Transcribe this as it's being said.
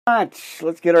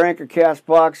Let's get our Anchorcast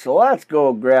box. Let's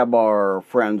go grab our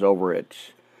friends over at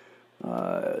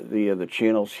the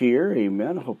channels here.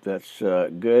 Amen. Hope that's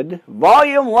good.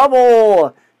 Volume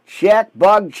level check,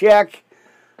 bug check,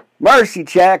 mercy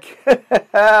check.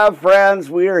 Friends,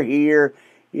 we are here.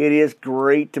 It is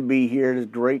great to be here. It is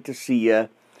great to see you.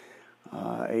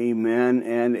 Amen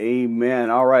and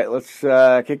amen. All right, let's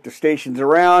kick the stations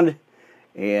around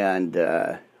and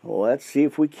let's see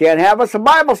if we can't have us a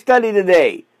Bible study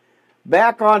today.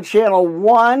 Back on channel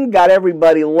 1, got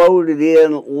everybody loaded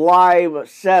in, live,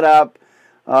 set up,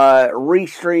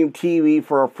 Restream TV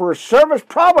for our first service.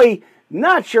 Probably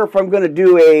not sure if I'm going to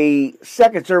do a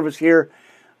second service here.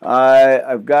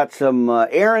 I've got some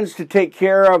errands to take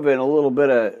care of and a little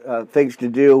bit of things to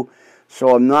do,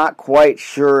 so I'm not quite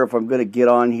sure if I'm going to get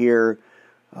on here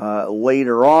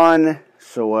later on,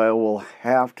 so I will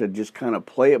have to just kind of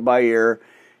play it by ear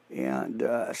and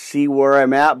see where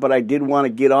I'm at, but I did want to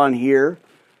get on here.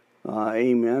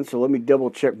 Amen. So let me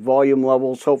double check volume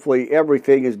levels. Hopefully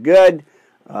everything is good.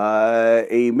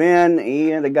 Amen.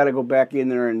 And I got to go back in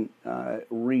there and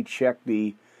recheck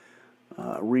the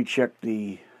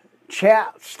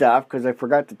chat stuff because I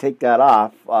forgot to take that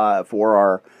off for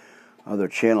our other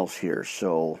channels here.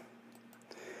 So,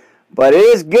 but it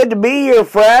is good to be here,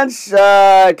 friends.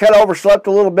 I kind of overslept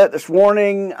a little bit this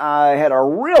morning. I had a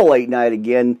real late night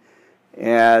again,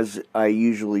 as I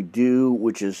usually do,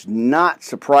 which is not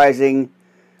surprising.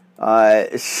 My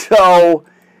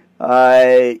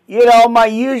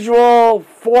usual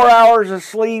 4 hours of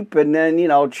sleep, and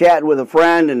then, chatting with a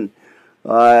friend and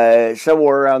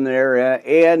somewhere around there,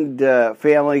 and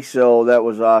family. So that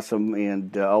was awesome,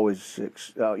 and always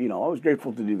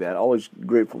grateful to do that. Always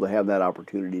grateful to have that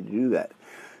opportunity to do that.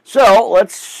 So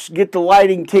let's get the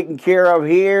lighting taken care of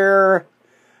here.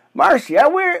 Marcy, are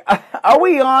we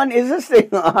on? Is this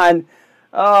thing on?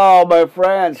 Oh, my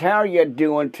friends, how are you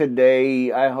doing today?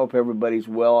 I hope everybody's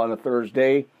well on a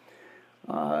Thursday.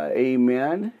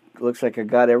 Amen. Looks like I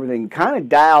got everything kind of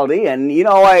dialed in.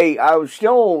 I was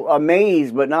still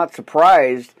amazed but not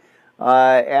surprised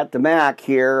at the Mac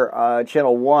here,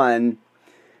 channel 1,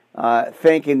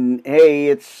 thinking, hey,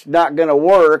 it's not going to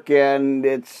work, and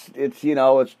it's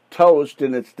toast,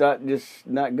 and it's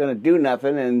not going to do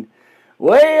nothing. And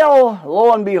well,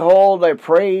 lo and behold, I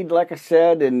prayed, like I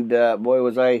said, and boy,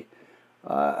 was I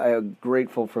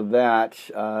grateful for that.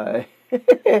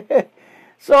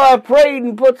 So I prayed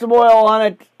and put some oil on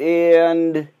it,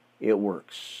 and it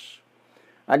works.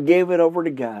 I gave it over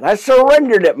to God. I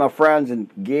surrendered it, my friends, and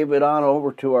gave it on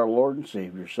over to our Lord and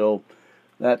Savior. So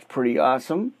that's pretty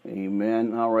awesome.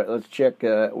 Amen. All right, let's check.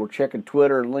 We're checking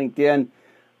Twitter and LinkedIn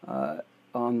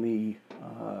on the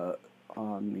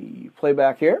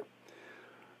playback here.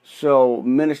 So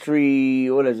ministry,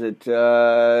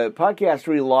 Podcast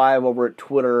 3 live over at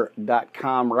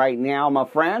twitter.com right now, my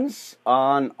friends,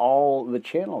 on all the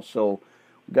channels. So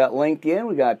we got LinkedIn,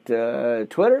 we got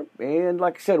Twitter, and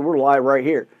like I said, we're live right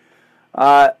here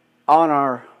on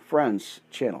our friends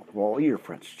channel. Well, your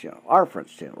friends channel, our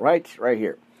friends channel, right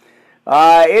here.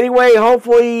 Anyway,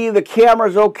 hopefully the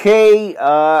camera's okay.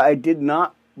 I did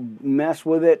not mess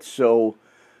with it, so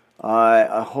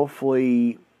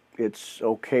hopefully it's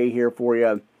okay here for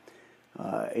you.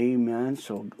 Amen.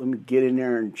 So let me get in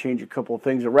there and change a couple of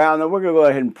things around. Then we're going to go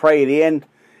ahead and pray it in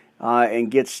and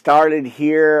get started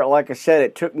here. Like I said,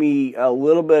 it took me a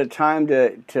little bit of time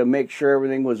to make sure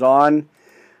everything was on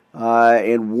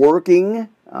and working.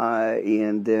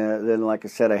 And then, like I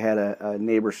said, I had a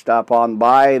neighbor stop on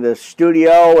by the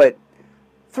studio at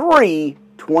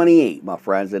 3:28, my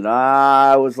friends. And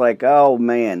I was like, oh,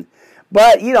 man.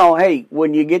 But, hey,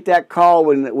 when you get that call,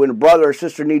 when a brother or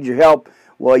sister needs your help,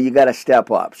 well, you got to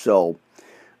step up. So,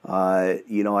 I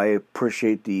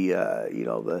appreciate the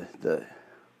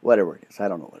whatever it is. I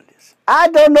don't know what it is. I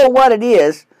don't know what it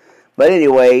is. But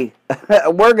anyway,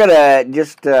 we're going to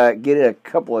just get a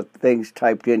couple of things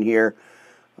typed in here.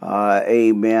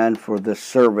 Amen, for the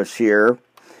service here.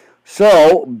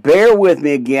 So, bear with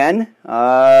me again.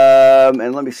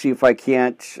 And let me see if I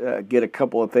can't get a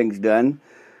couple of things done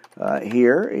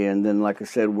here, and then, like I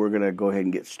said, we're going to go ahead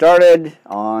and get started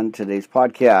on today's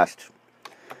podcast.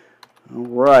 All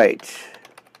right.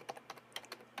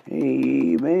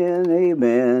 Amen,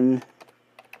 amen.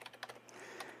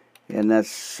 And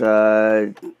that's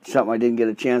something I didn't get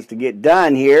a chance to get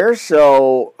done here,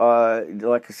 so,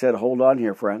 like I said, hold on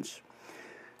here, friends.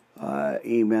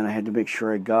 Amen. I had to make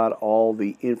sure I got all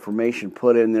the information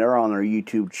put in there on our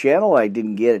YouTube channel. I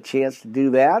didn't get a chance to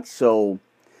do that, so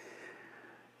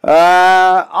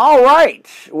All right.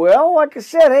 Well, like I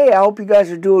said, hey, I hope you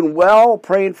guys are doing well.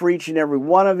 Praying for each and every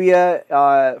one of you.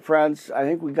 Friends, I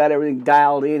think we got everything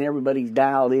dialed in. Everybody's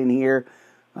dialed in here.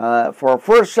 For our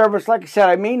first service, like I said,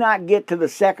 I may not get to the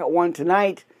second one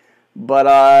tonight, but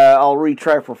I'll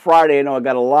retry for Friday. I know I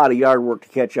got a lot of yard work to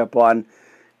catch up on,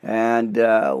 and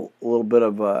a little bit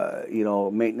of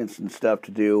maintenance and stuff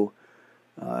to do.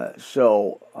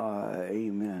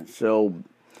 Amen. So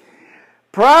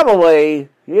probably,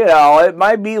 it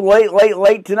might be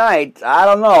late tonight. I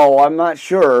don't know. I'm not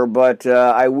sure, but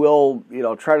I will,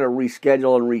 try to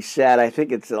reschedule and reset. I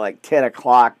think it's like 10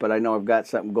 o'clock, but I know I've got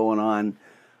something going on.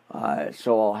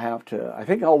 So I'll have to, I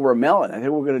think over Melon. I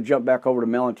think we're going to jump back over to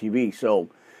Melon TV. So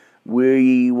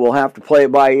we will have to play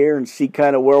it by ear and see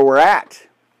kind of where we're at.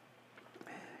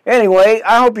 Anyway,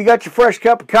 I hope you got your fresh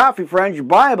cup of coffee, friends, your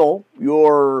Bible,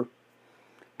 your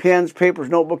pens, papers,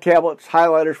 notebook, tablets,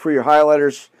 highlighters for your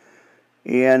highlighters,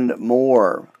 and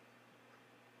more.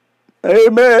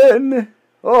 Amen.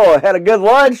 Oh, I had a good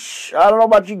lunch. I don't know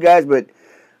about you guys, but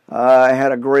I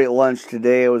had a great lunch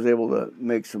today. I was able to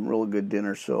make some really good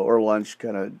dinner, or lunch,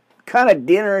 kind of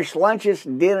dinnerish,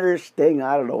 dinnerish thing.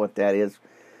 I don't know what that is.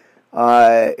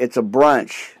 It's a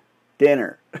brunch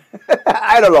dinner.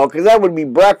 I don't know, because that would be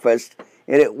breakfast,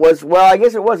 and it was, I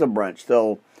guess it was a brunch,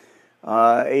 so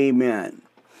amen.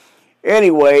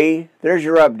 Anyway, there's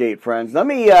your update, friends. Let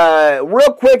me,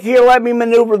 real quick here, let me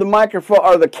maneuver the microphone,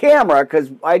 or the camera,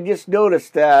 because I just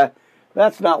noticed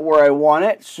that's not where I want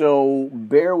it, so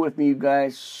bear with me, you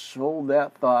guys. Hold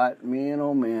that thought. Man,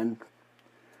 oh man.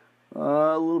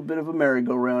 A little bit of a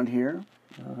merry-go-round here.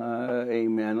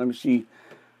 Amen. Let me see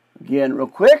again real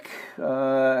quick.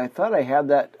 I thought I had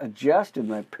that adjusted,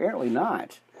 and apparently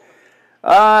not.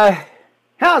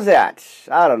 How's that?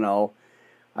 I don't know.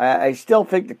 I still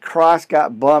think the cross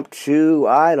got bumped too.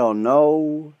 I don't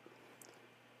know.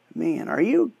 Man, are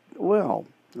you? Well,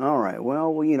 all right.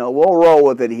 Well, we'll roll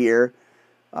with it here.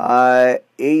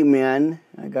 Amen.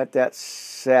 I got that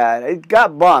set. It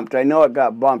got bumped. I know it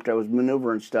got bumped. I was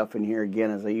maneuvering stuff in here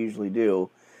again, as I usually do.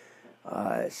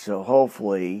 So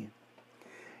hopefully,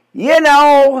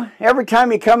 every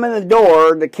time you come in the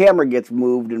door, the camera gets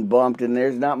moved and bumped, and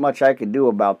there's not much I can do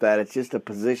about that. It's just a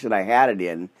position I had it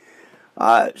in.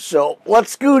 So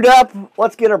let's scoot up.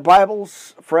 Let's get our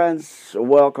Bibles. Friends,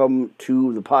 welcome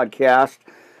to the podcast.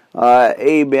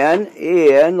 Amen.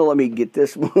 And let me get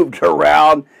this moved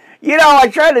around. I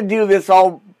try to do this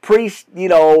all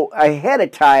ahead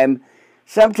of time.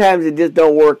 Sometimes it just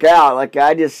don't work out. Like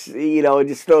it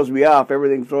just throws me off.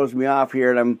 Everything throws me off here,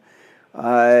 and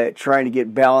I'm trying to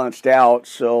get balanced out.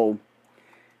 So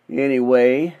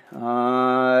anyway,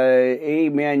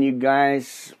 amen, you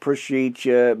guys. Appreciate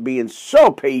you being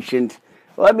so patient.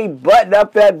 Let me button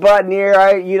up that button here.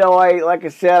 Like I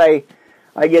said,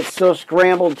 I get so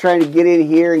scrambled trying to get in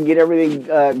here and get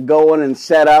everything going and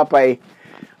set up.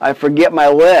 I forget my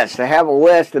list. I have a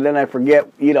list, and then I forget,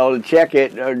 to check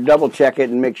it or double check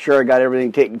it and make sure I got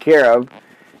everything taken care of.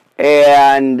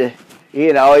 And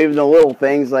even the little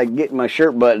things like getting my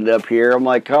shirt buttoned up here, I'm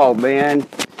like, oh man.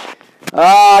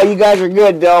 You guys are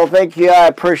good, though. Thank you. I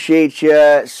appreciate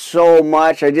you so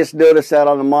much. I just noticed that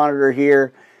on the monitor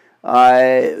here.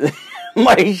 My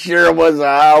shirt was,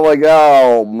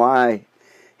 oh my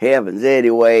heavens.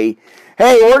 Anyway,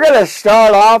 hey, we're going to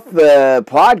start off the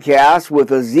podcast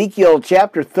with Ezekiel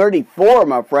chapter 34,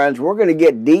 my friends. We're going to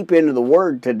get deep into the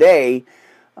Word today.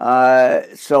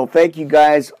 So thank you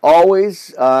guys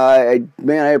always. I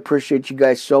appreciate you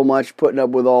guys so much putting up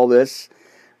with all this.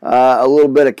 A little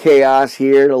bit of chaos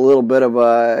here, a little bit of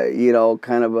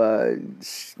kind of a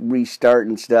restart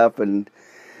and stuff. And,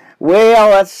 well,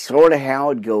 that's sort of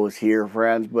how it goes here,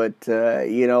 friends. But,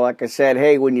 like I said,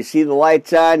 hey, when you see the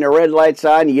lights on, the red lights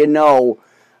on, you're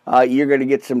going to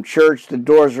get some church. The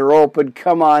doors are open.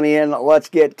 Come on in. Let's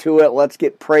get to it. Let's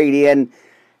get prayed in.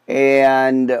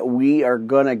 And we are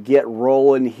going to get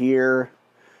rolling here.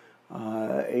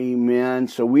 Amen.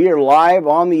 So we are live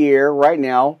on the air right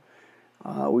now.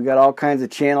 We got all kinds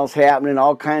of channels happening,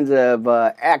 all kinds of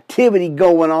activity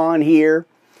going on here.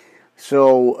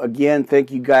 So, again,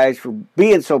 thank you guys for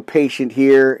being so patient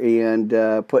here and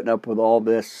putting up with all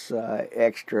this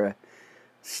extra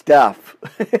stuff.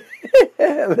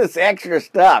 This extra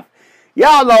stuff.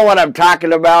 Y'all know what I'm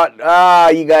talking about.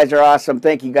 You guys are awesome.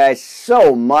 Thank you guys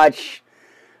so much.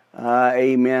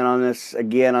 Amen on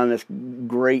this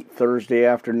great Thursday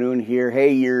afternoon here.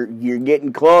 Hey, you're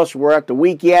getting close. We're at the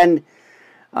weekend.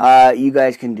 You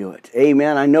guys can do it.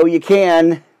 Amen. I know you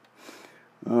can.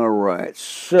 All right.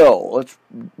 So let's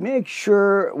make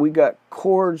sure we got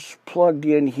cords plugged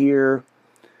in here.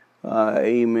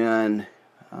 Amen.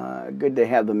 Good to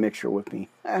have the mixer with me.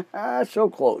 So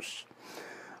close.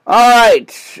 All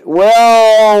right.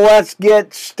 Well, let's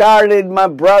get started, my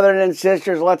brothers and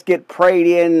sisters. Let's get prayed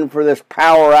in for this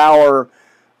power hour.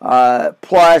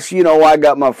 Plus, I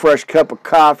got my fresh cup of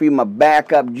coffee, my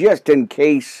backup, just in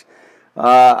case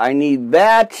I need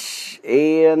that,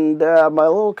 and my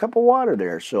little cup of water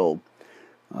there. So,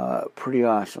 pretty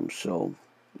awesome. So,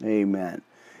 amen.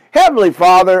 Heavenly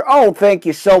Father, thank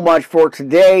you so much for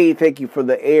today. Thank you for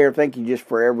the air. Thank you just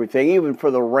for everything, even for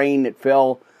the rain that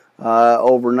fell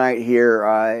overnight here.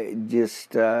 I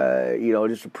just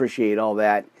appreciate all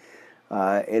that.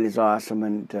 It is awesome,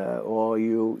 and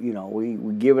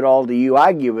we give it all to you.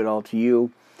 I give it all to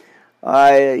you.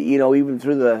 Even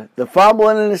through the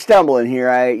fumbling and the stumbling here,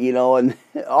 and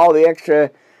all the extra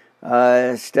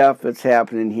stuff that's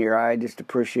happening here. I just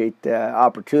appreciate the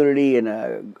opportunity,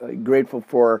 and grateful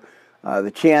for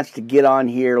the chance to get on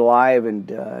here live and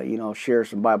share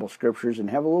some Bible scriptures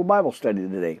and have a little Bible study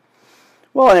today.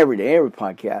 Well, and every day, every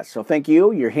podcast. So thank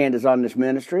you. Your hand is on this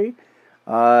ministry.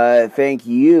 Thank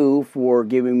you for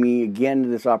giving me again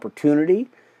this opportunity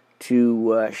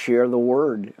to share the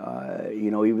word.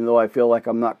 Even though I feel like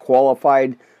I'm not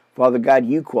qualified, Father God,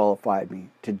 you qualified me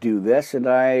to do this, and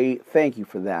I thank you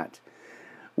for that.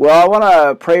 Well, I want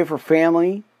to pray for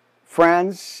family,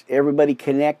 friends, everybody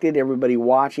connected, everybody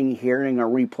watching, hearing, our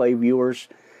replay viewers,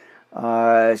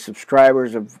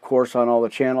 subscribers, of course, on all the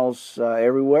channels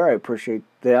everywhere. I appreciate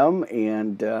them,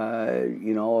 and,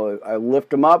 I lift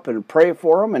them up and pray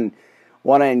for them, and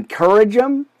want to encourage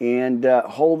them and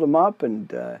hold them up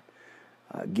and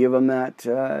give them that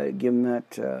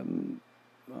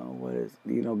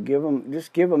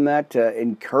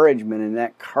encouragement and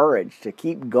that courage to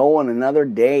keep going another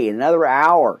day, another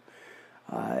hour,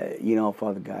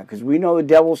 Father God, because we know the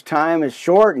devil's time is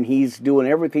short and he's doing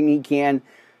everything he can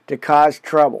to cause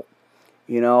trouble.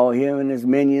 Him and his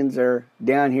minions are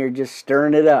down here just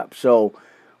stirring it up. So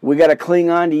we got to cling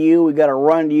on to you, we got to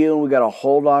run to you, and we got to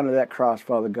hold on to that cross,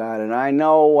 Father God. And I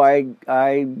know I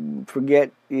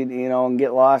forget, and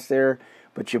get lost there,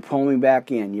 but you pull me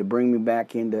back in. You bring me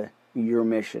back into your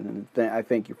mission, and I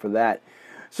thank you for that.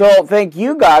 So thank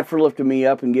you, God, for lifting me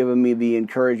up and giving me the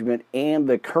encouragement and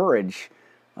the courage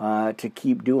to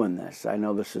keep doing this. I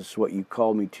know this is what you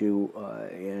called me to,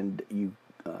 and you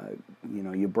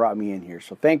brought me in here.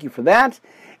 So thank you for that.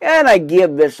 And I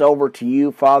give this over to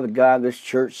you, Father God, this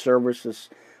church service, this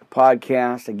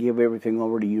podcast. I give everything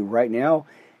over to you right now.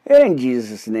 And in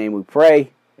Jesus' name we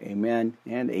pray. Amen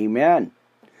and amen.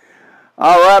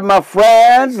 All right, my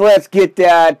friends, let's get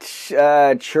that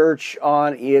church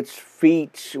on its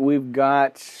feet. We've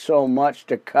got so much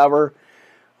to cover.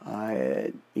 We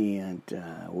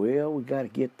got to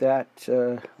get that,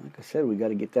 like I said, we got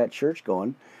to get that church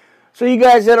going. So you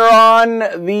guys that are on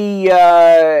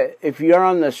if you're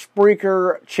on the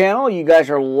Spreaker channel, you guys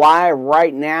are live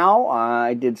right now.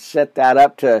 I did set that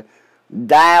up to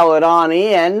dial it on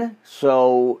in.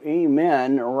 So,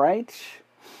 amen, right?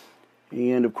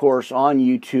 And, of course, on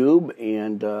YouTube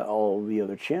and all the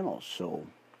other channels. So,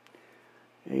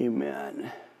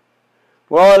 amen.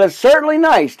 Well, it is certainly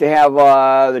nice to have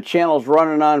the channels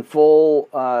running on full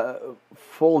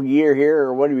gear here,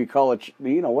 or whatever you call it,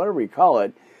 whatever you call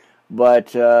it.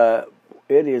 But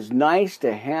it is nice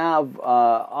to have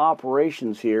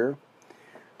operations here.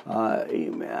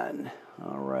 Amen.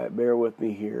 All right, bear with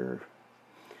me here.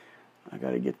 I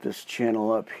got to get this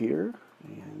channel up here.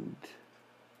 And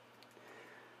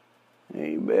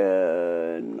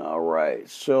amen. All right,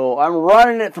 so I'm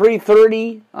running at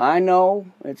 3:30. I know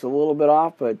it's a little bit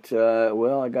off, but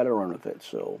I got to run with it.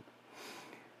 So,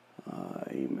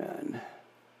 amen.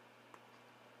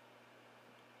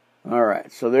 All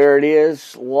right, so there it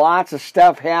is. Lots of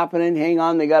stuff happening. Hang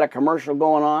on, they got a commercial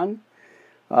going on.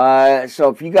 So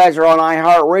if you guys are on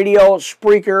iHeartRadio,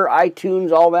 Spreaker,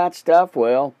 iTunes, all that stuff,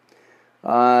 you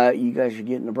guys are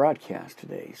getting the broadcast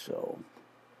today. So,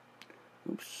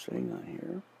 oops, hang on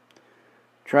here.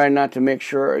 Trying not to make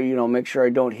sure I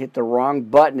don't hit the wrong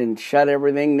button and shut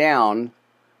everything down.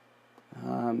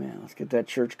 Let's get that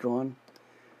church going.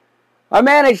 I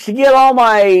managed to get all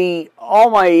my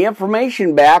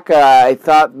information back. I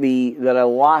thought that I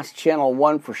lost channel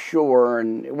 1 for sure,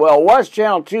 and it was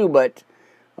channel 2, but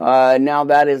now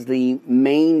that is the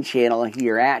main channel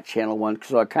here at channel 1.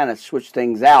 So I kind of switched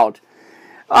things out,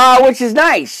 which is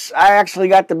nice. I actually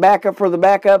got the backup for the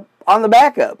backup on the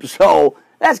backup, so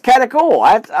that's kind of cool.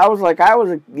 I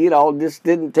just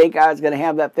didn't think I was going to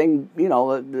have that thing,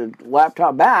 the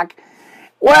laptop back.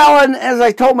 Well, and as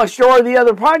I told my story the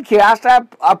other podcast,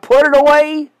 I put it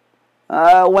away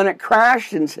when it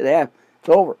crashed and said, it's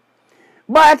over.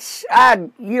 But, a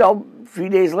few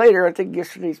days later, I think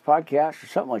yesterday's podcast or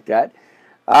something like that,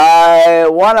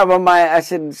 one of them, I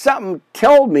said, something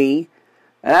told me,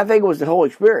 and I think it was the Holy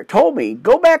Spirit, told me,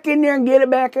 go back in there and get it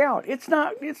back out. It's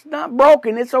not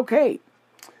broken. It's okay.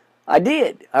 I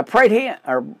did. I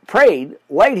prayed,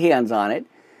 laid hands on it,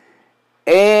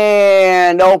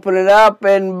 and opened it up,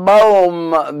 and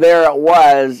boom, there it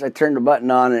was. I turned the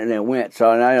button on and it went. So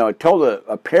I told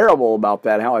a parable about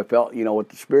that, how I felt, what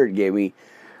the Spirit gave me.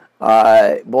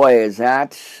 Boy, is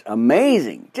that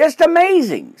amazing. Just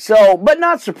amazing. So, but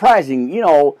not surprising,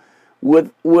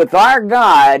 with our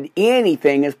God,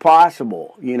 anything is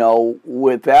possible,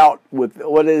 with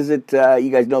what is it,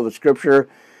 you guys know the scripture,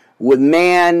 with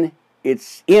man,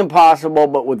 it's impossible,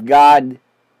 but with God,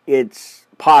 it's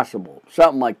possible.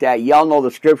 Something like that. Y'all know the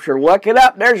scripture. Look it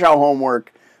up. There's our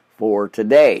homework for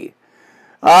today.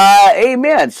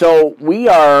 Amen. So we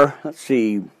are, let's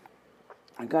see,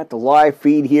 I got the live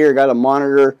feed here, got a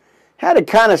monitor. Had to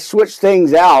kind of switch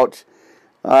things out.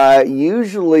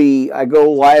 Usually I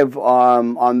go live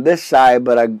on this side,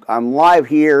 but I'm live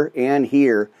here and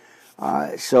here.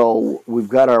 So we've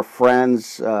got our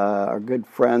friends, our good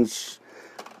friends,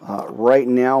 right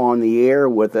now on the air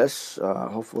with us.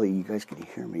 Hopefully you guys can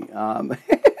hear me.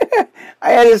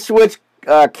 I had to switch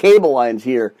cable lines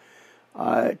here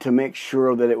to make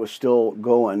sure that it was still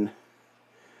going.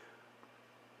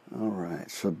 All right,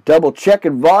 so double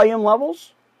checking volume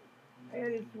levels. I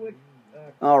had to switch.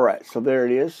 All right, so there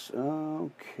it is.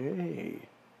 Okay.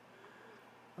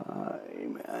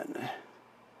 Amen.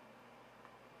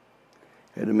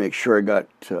 Had to make sure I got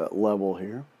level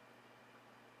here.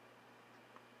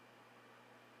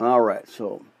 All right,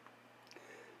 so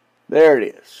there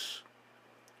it is.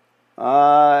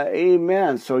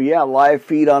 Amen. So yeah, live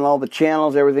feed on all the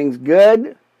channels. Everything's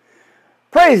good.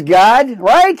 Praise God,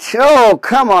 right? Oh,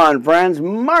 come on, friends.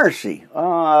 Mercy.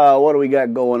 What do we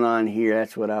got going on here?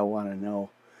 That's what I want to know.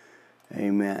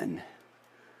 Amen.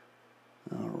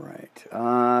 All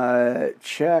right.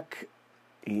 Check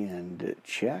and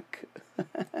check.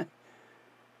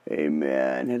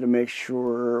 Amen. Had to make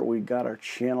sure we got our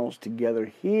channels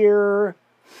together here.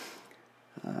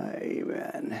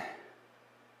 Amen.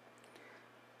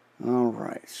 All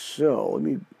right. So let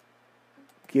me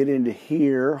get into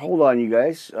here. Hold on, you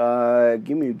guys.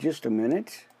 Give me just a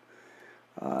minute.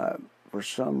 For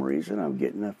some reason, I'm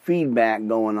getting a feedback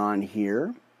going on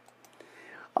here.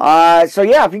 So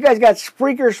yeah, if you guys got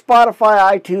Spreaker,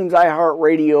 Spotify, iTunes,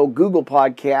 iHeartRadio, Google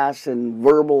Podcasts, and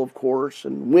Verbal, of course,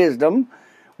 and Wisdom,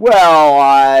 well,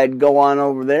 I'd go on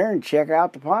over there and check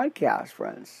out the podcast,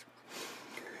 friends.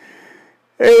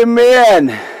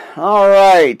 Amen. All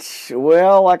right.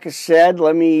 Well, like I said,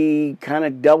 let me kind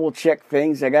of double check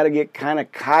things. I got to get kind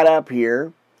of caught up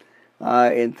here.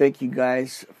 And thank you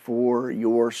guys for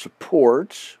your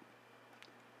support.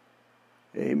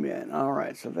 Amen. All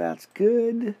right. So that's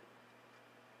good.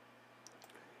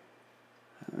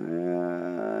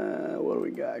 What do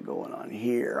we got going on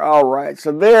here? All right.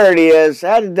 So there it is.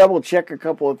 I had to double check a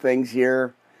couple of things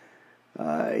here.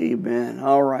 Amen.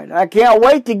 All right. I can't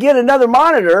wait to get another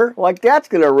monitor. Like, that's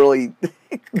going to really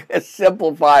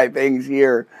simplify things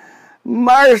here.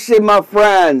 Mercy, my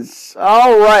friends.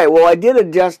 All right. Well, I did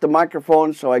adjust the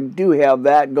microphone, so I do have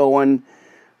that going.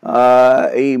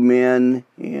 Amen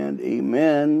and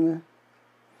amen.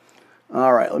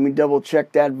 All right. Let me double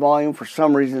check that volume. For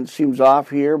some reason, it seems off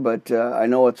here, but I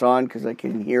know it's on because I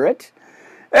can hear it.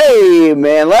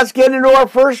 Amen. Let's get into our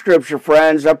first scripture,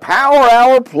 friends. A Power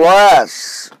Hour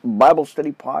Plus Bible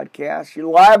Study Podcast. You're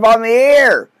live on the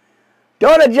air.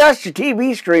 Don't adjust your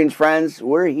TV screens, friends.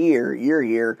 We're here. You're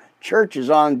here. Church is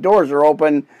on. Doors are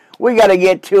open. We got to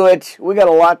get to it. We got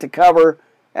a lot to cover,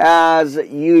 as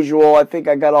usual. I think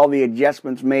I got all the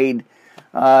adjustments made.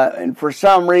 And for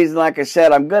some reason, like I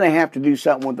said, I'm going to have to do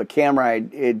something with the camera.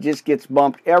 It just gets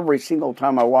bumped every single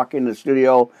time I walk into the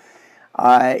studio.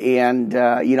 I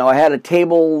had a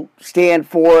table stand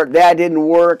for it. That didn't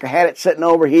work. I had it sitting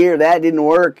over here. That didn't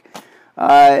work.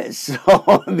 So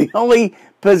the only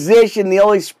position, the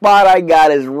only spot I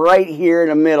got is right here in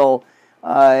the middle.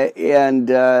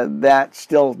 That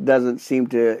still doesn't seem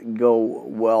to go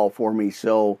well for me.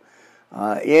 So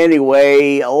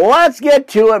anyway, let's get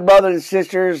to it, brothers and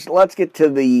sisters. Let's get to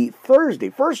the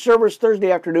first service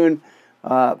Thursday afternoon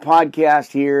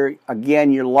podcast here.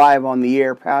 Again, you're live on the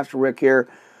air. Pastor Rick here.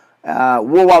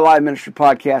 Worldwide Live Ministry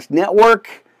Podcast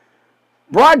Network.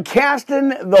 Broadcasting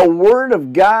the Word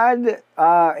of God.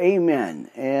 Amen.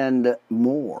 And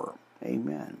more.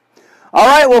 Amen. All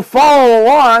right, well, follow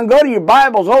along. Go to your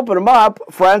Bibles. Open them up.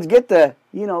 Friends, get the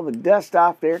dust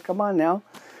off there. Come on now.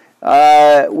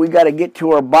 we got to get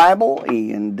to our Bible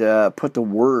and put the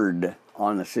Word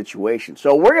on the situation.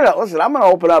 So we're going to, listen, I'm going to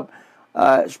open up,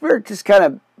 Spirit just kind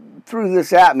of threw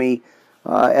this at me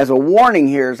as a warning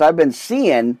here, as I've been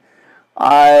seeing.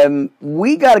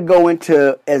 We got to go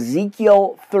into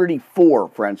Ezekiel 34,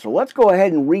 friends. So let's go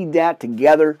ahead and read that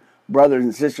together, brothers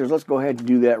and sisters. Let's go ahead and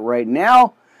do that right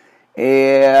now.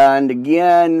 And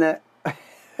again,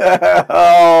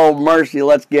 oh, mercy,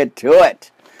 let's get to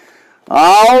it.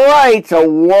 All right, a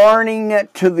warning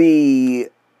to the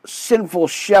sinful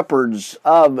shepherds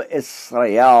of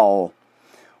Israel,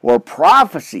 or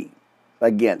prophecy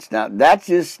against. Now, that's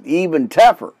just even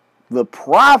tougher. The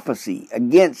prophecy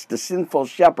against the sinful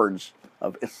shepherds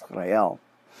of Israel.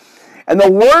 And the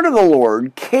word of the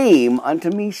Lord came unto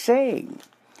me, saying,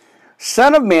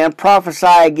 Son of man, prophesy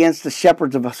against the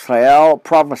shepherds of Israel.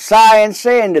 Prophesy and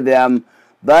say unto them,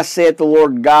 Thus saith the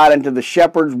Lord God unto the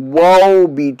shepherds, Woe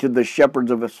be to the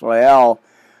shepherds of Israel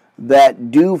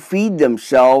that do feed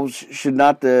themselves. Should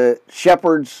not the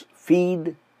shepherds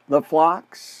feed the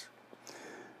flocks?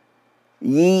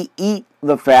 Ye eat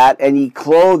the fat, and ye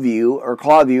clothe you,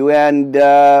 and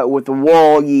with the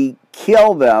wool ye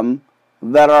kill them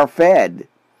that are fed,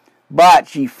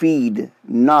 but ye feed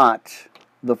not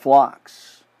the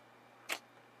flocks.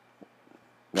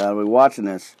 Gotta be watching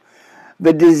this.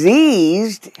 The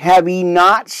diseased have ye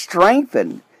not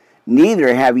strengthened,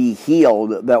 neither have ye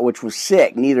healed that which was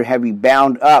sick, neither have ye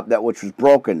bound up that which was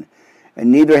broken,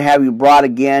 and neither have ye brought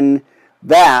again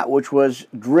that which was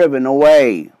driven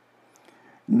away.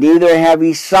 Neither have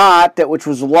ye sought that which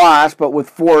was lost, but with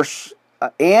force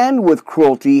and with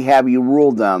cruelty have ye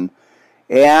ruled them.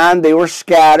 And they were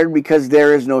scattered because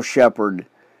there is no shepherd,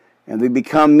 and they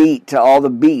become meat to all the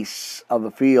beasts of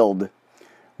the field.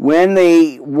 When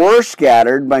they were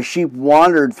scattered, my sheep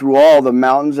wandered through all the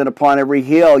mountains and upon every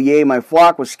hill. Yea, my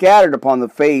flock was scattered upon the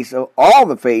face of all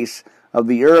the face of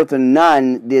the earth, and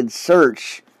none did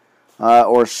search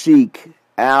or seek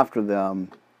after them.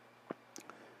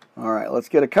 All right, let's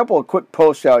get a couple of quick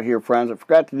posts out here, friends. I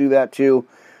forgot to do that too.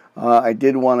 I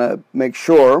did want to make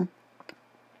sure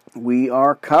we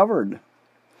are covered.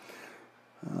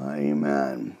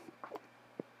 Amen.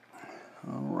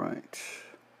 All right.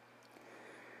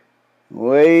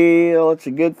 Well, it's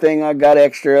a good thing I got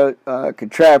extra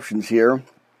contraptions here.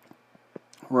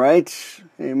 Right?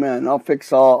 Amen. I'll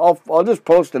fix I'll just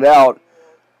post it out.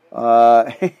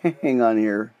 Hang on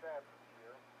here.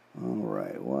 All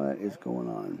right. What is going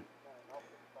on?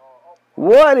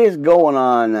 What is going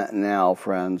on now,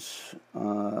 friends?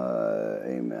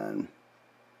 Amen.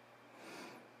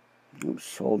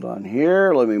 Oops, hold on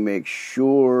here. Let me make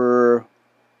sure.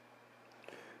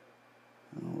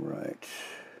 All right.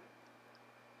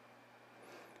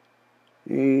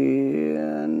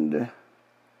 And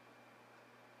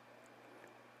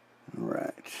all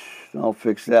right, I'll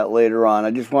fix that later on.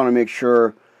 I just want to make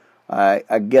sure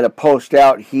I get a post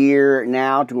out here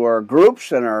now to our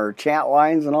groups and our chat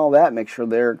lines and all that. Make sure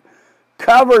they're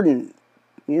covered, and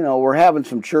we're having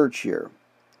some church here.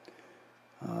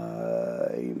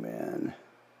 Amen.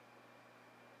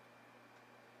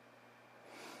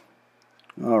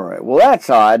 All right. Well, that's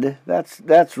odd.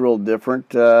 That's real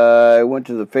different. I went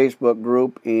to the Facebook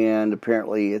group, and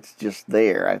apparently it's just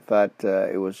there. I thought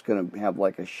it was going to have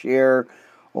like a share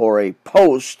or a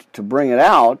post to bring it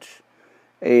out,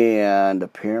 and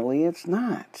apparently it's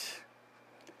not.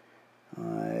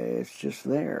 It's just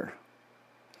there.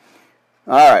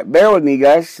 All right. Bear with me,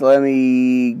 guys. Let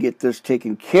me get this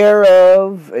taken care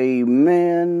of.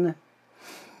 Amen.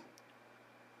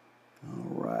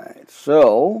 All right.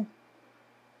 So...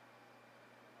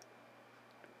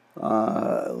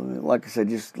 like I said,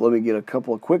 just let me get a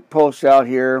couple of quick posts out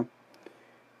here,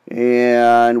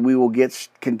 and we will get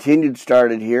continued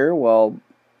started here. Well,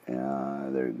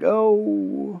 there you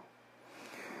go.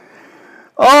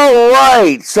 All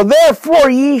right. So therefore,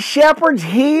 ye shepherds,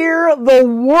 hear the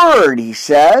word, he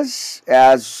says.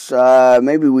 As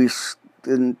maybe we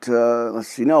didn't, let's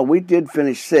see, no, we did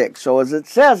finish 6. So as it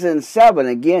says in 7,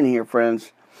 again here,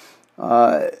 friends,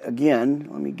 again,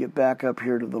 let me get back up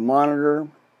here to the monitor.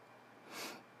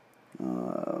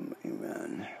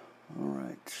 Amen. All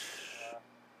right.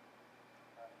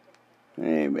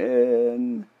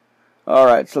 Amen. All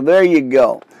right, so there you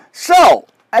go. So,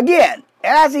 again,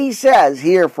 as he says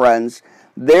here, friends,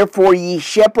 therefore ye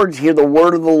shepherds hear the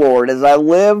word of the Lord. As I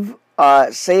live,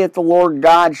 saith the Lord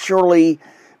God, surely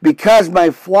because my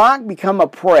flock become a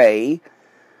prey,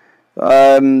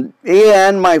 and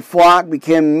my flock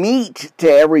became meat to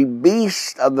every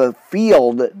beast of the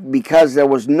field, because there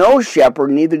was no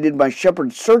shepherd, neither did my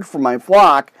shepherds search for my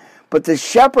flock, but the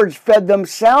shepherds fed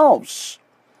themselves.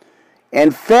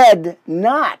 and fed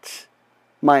not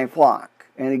my flock.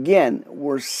 And again,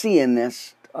 we're seeing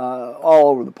this all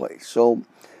over the place. So,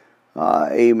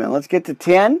 amen. Let's get to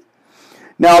 10.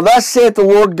 Now thus saith the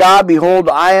Lord God, behold,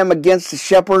 I am against the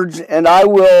shepherds, and I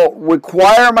will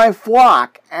require my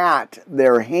flock at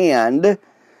their hand,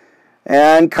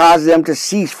 and cause them to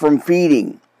cease from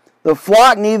feeding. The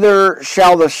flock neither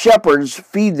shall the shepherds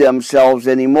feed themselves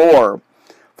any more,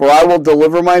 for I will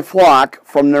deliver my flock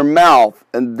from their mouth,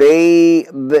 and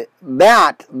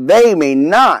that they may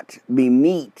not be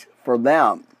meat for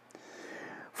them.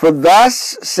 For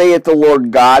thus saith the Lord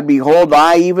God, behold,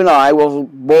 I, even I, will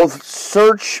both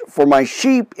search for my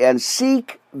sheep and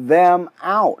seek them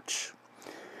out.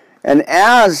 And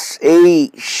as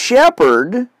a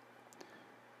shepherd,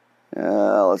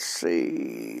 let's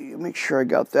see, make sure I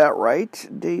got that right,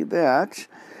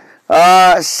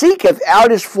 seeketh out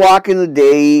his flock in the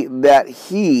day that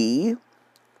he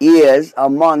is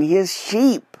among his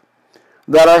sheep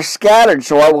that are scattered.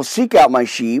 So I will seek out my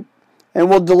sheep, and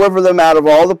will deliver them out of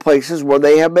all the places where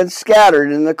they have been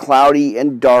scattered in the cloudy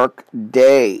and dark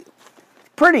day.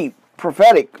 Pretty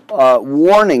prophetic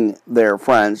warning there,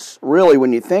 friends. Really,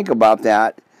 when you think about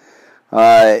that,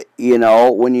 you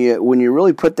know, when you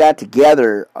really put that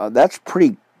together, that's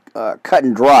pretty cut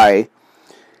and dry,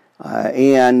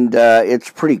 and it's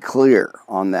pretty clear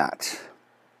on that.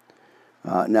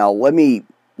 Now, let me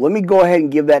go ahead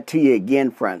and give that to you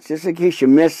again, friends, just in case you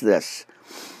missed this.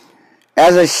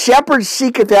 As a shepherd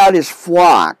seeketh out his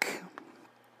flock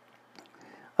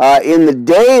in the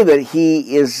day that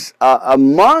he is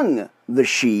among the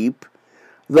sheep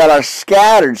that are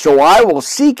scattered. So I will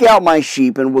seek out my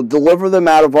sheep and will deliver them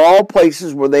out of all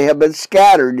places where they have been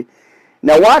scattered.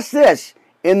 Now watch this.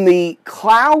 In the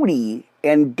cloudy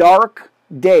and dark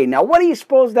day. Now what do you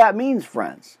suppose that means,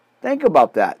 friends? Think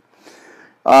about that.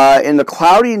 In the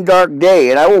cloudy and dark day,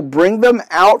 and I will bring them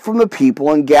out from the people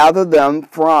and gather them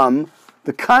from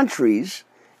the countries,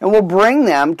 and will bring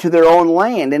them to their own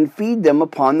land and feed them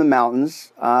upon the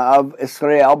mountains of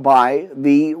Israel by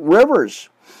the rivers,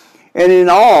 and in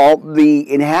all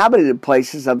the inhabited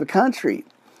places of the country.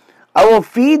 I will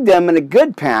feed them in a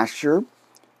good pasture,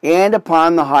 and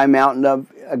upon the high mountain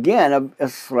of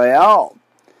Israel.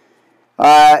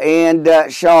 And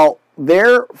shall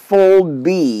their fold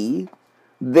be,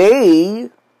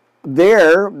 there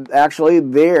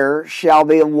shall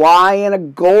they lie in a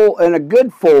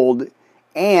good fold,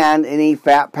 and in a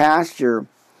fat pasture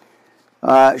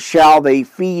shall they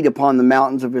feed upon the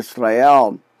mountains of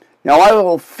Israel. Now I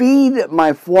will feed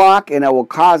my flock, and I will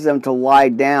cause them to lie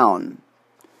down,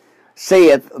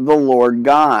 saith the Lord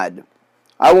God.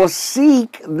 I will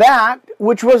seek that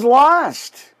which was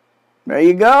lost. There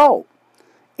you go.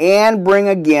 And bring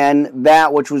again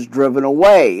that which was driven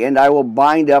away. And I will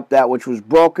bind up that which was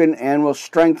broken, and will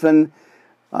strengthen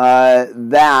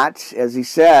that, as he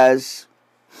says.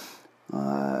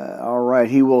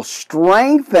 He will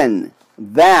strengthen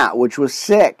that which was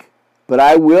sick. But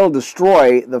I will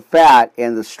destroy the fat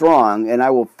and the strong, and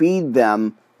I will feed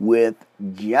them with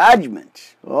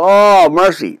judgment. Oh,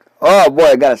 mercy. Oh, boy,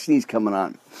 I got a sneeze coming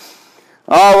on.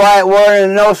 All right, we're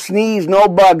in a no sneeze, no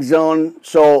bug zone,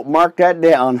 so mark that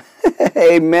down.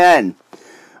 Amen.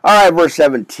 All right, verse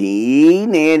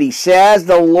 17, and he says,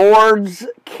 the Lord's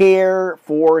care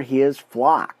for his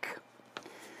flock.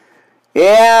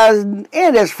 And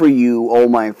as for you, O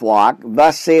my flock,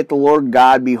 thus saith the Lord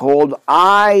God, behold,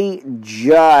 I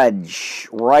judge.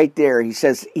 Right there, he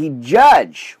says, he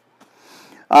judge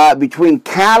between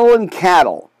cattle and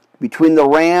cattle, between the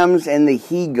rams and the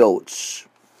he-goats.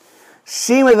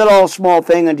 Seemeth it all small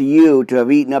thing unto you to have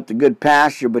eaten up the good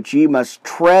pasture, but ye must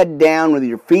tread down with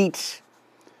your feet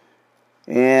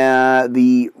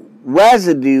the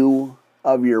residue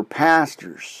of your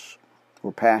pastures,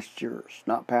 or pastures,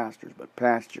 not pastors, but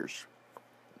pastures.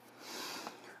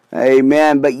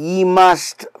 Amen. But ye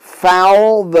must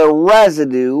foul the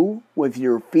residue with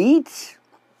your feet.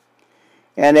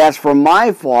 And as for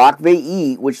my flock, they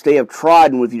eat which they have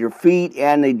trodden with your feet,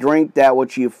 and they drink that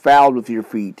which ye have fouled with your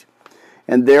feet.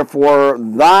 And therefore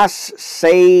thus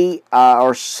saith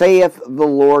the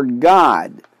Lord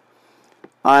God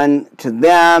unto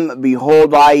them,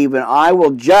 behold, I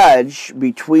will judge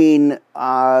between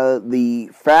the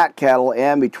fat cattle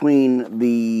and between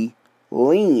the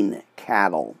lean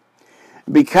cattle,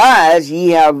 because ye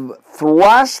have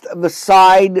thrust the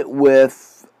side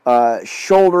with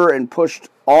shoulder and pushed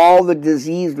all the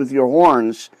diseased with your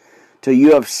horns, till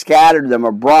you have scattered them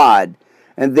abroad.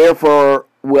 And therefore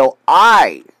will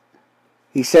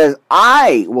he says,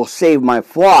 I will save my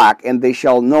flock, and they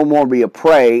shall no more be a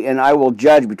prey, and I will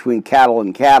judge between cattle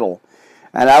and cattle.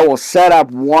 And I will set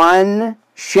up one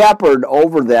shepherd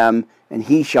over them, and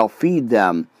he shall feed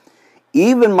them.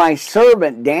 Even my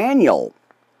servant Daniel,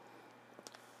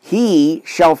 he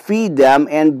shall feed them,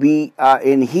 and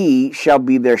he shall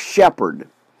be their shepherd.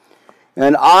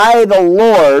 And I, the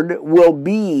Lord, will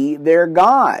be their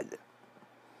God.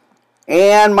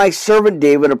 And my servant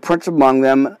David, a prince among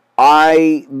them,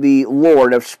 I, the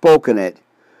Lord, have spoken it.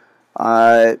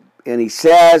 And he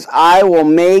says, I will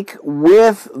make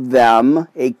with them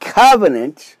a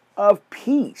covenant of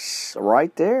peace.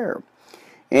 Right there.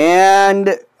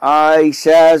 And he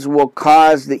says, will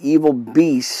cause the evil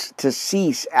beasts to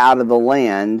cease out of the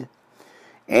land,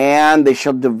 and they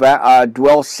shall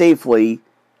dwell safely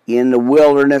in the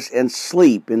wilderness and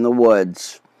sleep in the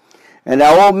woods. And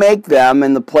I will make them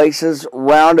in the places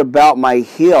round about my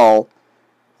hill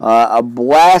a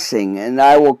blessing, and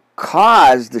I will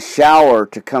cause the shower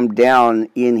to come down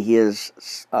in his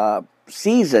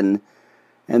season,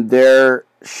 and there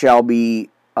shall be,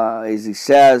 as he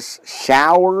says,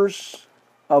 showers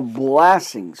of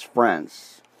blessings,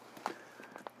 friends.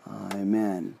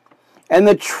 Amen. And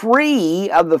the tree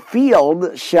of the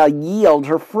field shall yield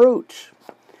her fruit,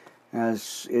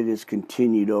 as it is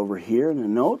continued over here in the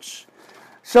notes.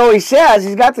 So he says,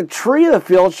 he's got the tree of the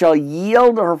field shall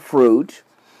yield her fruit,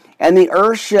 and the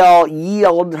earth shall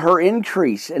yield her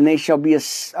increase, and they shall be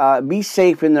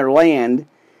safe in their land,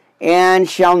 and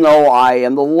shall know I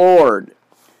am the Lord.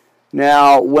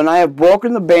 Now, when I have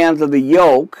broken the bands of the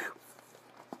yoke,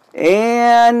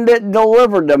 and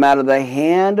delivered them out of the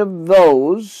hand of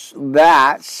those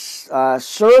that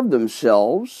serve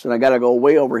themselves, and I got to go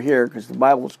way over here because the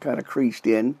Bible's kind of creased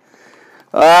in.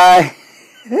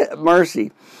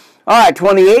 Mercy. All right,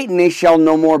 28, and they shall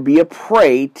no more be a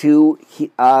prey to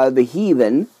the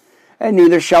heathen, and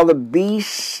neither shall the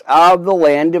beasts of the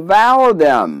land devour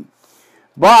them,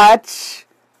 but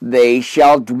they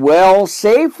shall dwell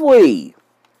safely,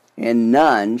 and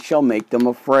none shall make them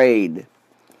afraid.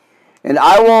 And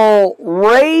I will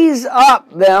raise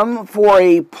up them for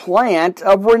a plant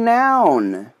of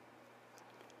renown.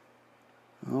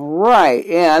 All right,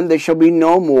 and they shall be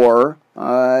no more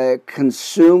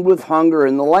consumed with hunger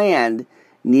in the land,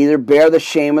 neither bear the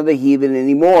shame of the heathen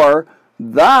any more.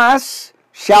 Thus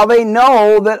shall they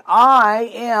know that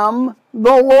I am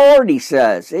the Lord, he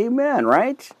says. Amen,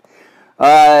 right?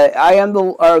 I am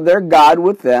their God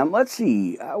with them. Let's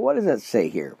see, what does that say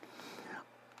here?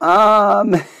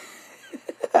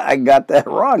 I got that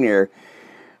wrong here.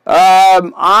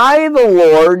 I, the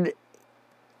Lord,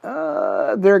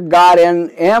 their God,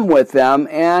 and am with them,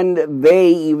 and they,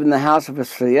 even the house of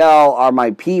Israel, are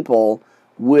my people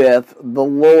with the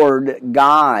Lord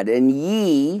God. And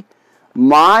ye,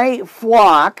 my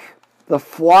flock, the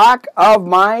flock of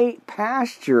my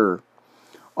pasture,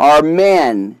 are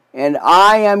men, and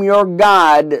I am your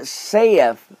God,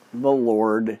 saith the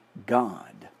Lord God.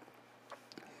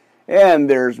 And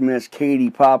there's Miss Katie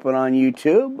popping on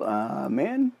YouTube.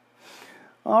 Man.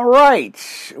 All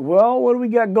right. Well, what do we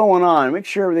got going on? Make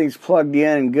sure everything's plugged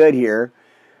in and good here.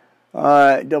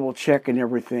 Double checking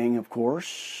everything, of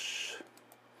course.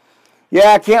 Yeah,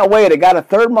 I can't wait. I got a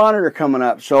third monitor coming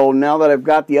up. So now that I've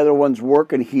got the other ones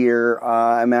working here,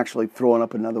 I'm actually throwing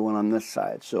up another one on this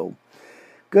side. So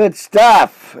good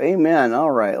stuff. Amen.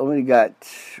 All right. What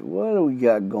do we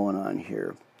got going on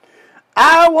here?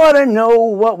 I want to know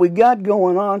what we got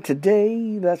going on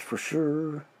today, that's for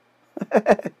sure.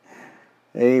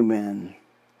 Amen.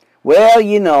 Well,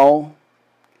 you know.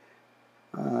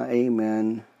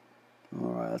 Amen. All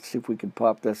right, let's see if we can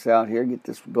pop this out here, get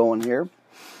this going here.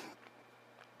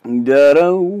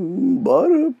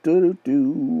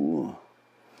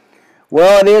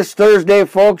 Well, it is Thursday,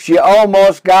 folks. You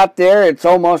almost got there. It's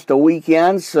almost a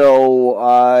weekend, so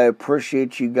I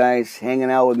appreciate you guys hanging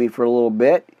out with me for a little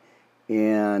bit.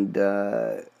 And,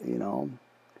 amen.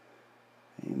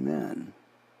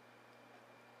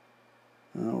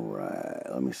 All right,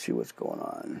 let me see what's going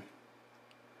on.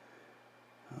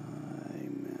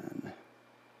 Amen.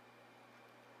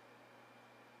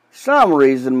 Some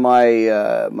reason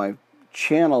my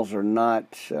channels are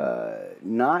not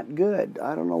good.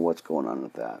 I don't know what's going on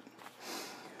with that.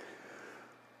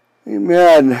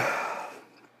 Amen.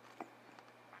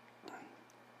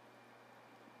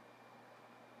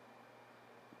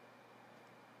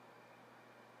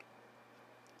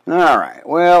 All right,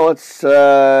 well, let's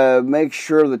make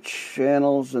sure the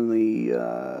channels and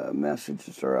the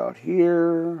messages are out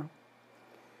here.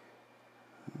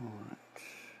 All right.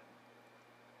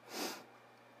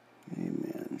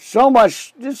 Amen.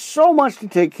 Just so much to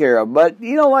take care of. But,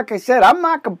 like I said, I'm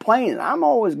not complaining. I'm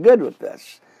always good with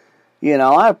this.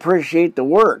 I appreciate the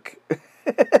work.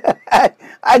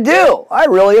 I do. I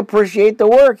really appreciate the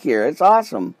work here. It's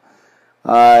awesome.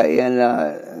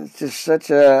 And it's just such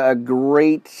a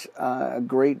great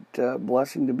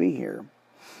blessing to be here.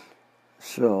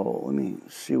 So let me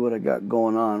see what I got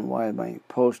going on. Why my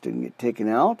post didn't get taken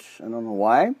out? I don't know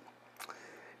why.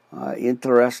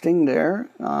 Interesting there.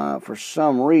 For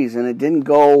some reason, it didn't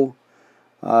go.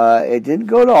 It didn't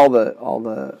go to all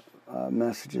the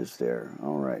messages there.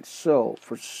 All right. So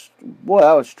boy,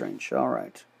 that was strange. All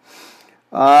right.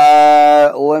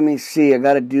 Let me see. I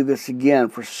got to do this again.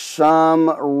 For some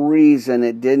reason,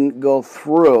 it didn't go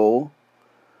through.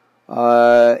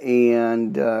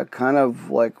 And kind of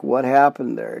like what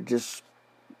happened there. It just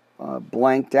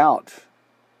blanked out.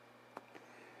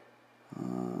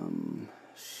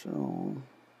 So,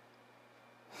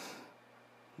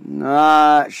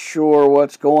 not sure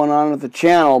what's going on with the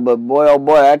channel, but boy, oh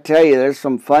boy, I tell you, there's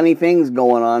some funny things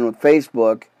going on with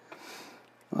Facebook.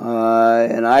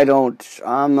 And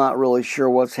I'm not really sure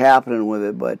what's happening with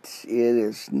it, but it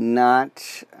is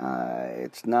not,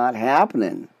 it's not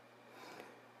happening.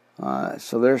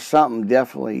 So there's something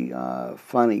definitely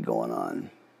funny going on.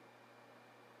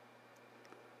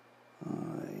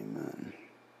 Amen.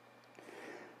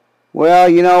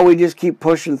 Well, we just keep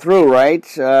pushing through, right?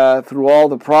 Through all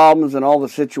the problems and all the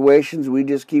situations, we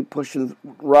just keep pushing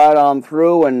right on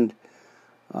through and,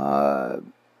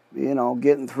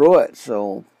 getting through it.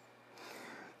 So,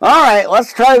 all right,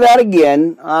 let's try that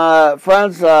again.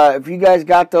 Friends, if you guys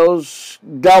got those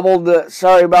doubled,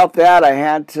 sorry about that. I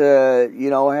had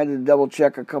to double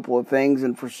check a couple of things,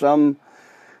 and for some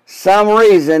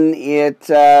reason,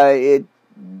 it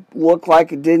looked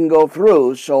like it didn't go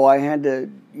through, so I had to,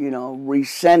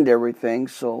 resend everything.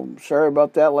 So sorry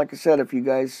about that. Like I said, if you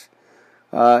guys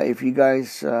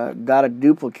got a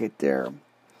duplicate there.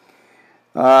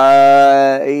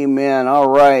 Amen. All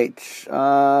right.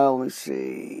 Let me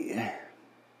see. Let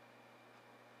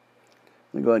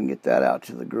me go ahead and get that out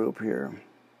to the group here.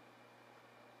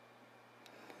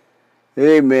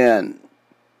 Amen.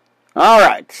 All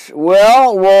right.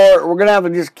 Well, we're going to have to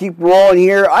just keep rolling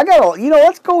here.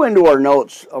 Let's go into our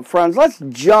notes, friends. Let's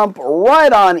jump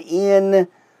right on in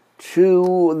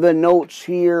to the notes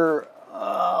here.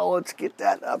 Let's get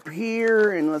that up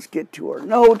here, and let's get to our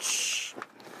notes.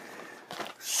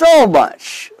 So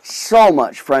much,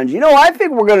 friends. I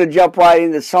think we're going to jump right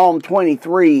into Psalm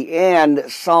 23 and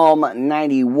Psalm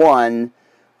 91.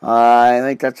 I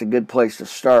think that's a good place to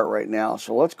start right now.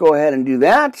 So let's go ahead and do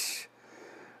that.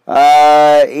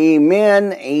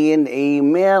 Amen and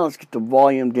amen. Let's get the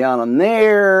volume down on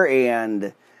there.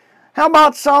 And how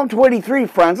about Psalm 23,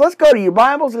 friends? Let's go to your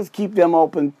Bibles. Let's keep them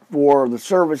open for the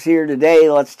service here today.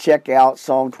 Let's check out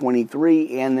Psalm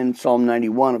 23 and then Psalm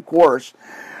 91, of course.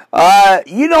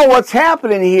 You know what's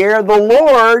happening here. The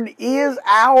Lord is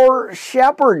our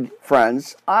shepherd,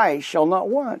 friends. I shall not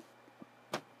want.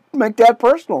 Make that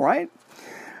personal, right?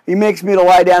 He makes me to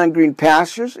lie down in green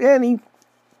pastures, and He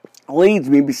leads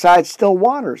me beside still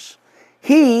waters.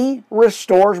 He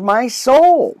restores my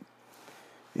soul.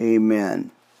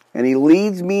 Amen. And He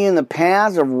leads me in the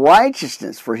paths of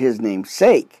righteousness for His name's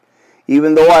sake.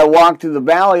 Even though I walk through the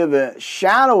valley of the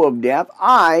shadow of death,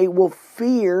 I will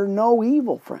fear no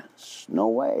evil, friends. No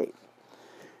way.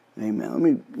 Amen. Let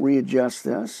me readjust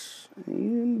this.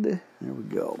 And there we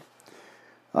go.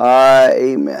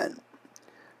 Amen.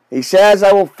 He says,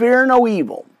 I will fear no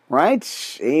evil. Right?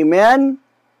 Amen.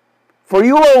 For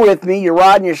you are with me, your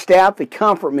rod and your staff, they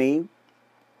comfort me.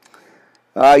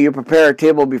 You prepare a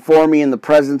table before me in the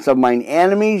presence of mine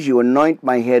enemies. You anoint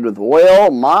my head with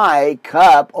oil. My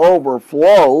cup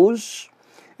overflows.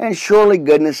 And surely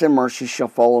goodness and mercy shall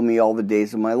follow me all the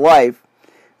days of my life.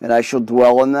 And I shall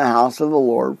dwell in the house of the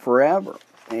Lord forever.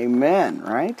 Amen.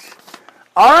 Right?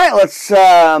 All right, let's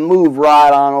move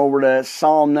right on over to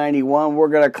Psalm 91. We're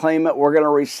going to claim it. We're going to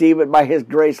receive it by His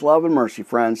grace, love, and mercy,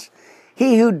 friends.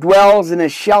 He who dwells in the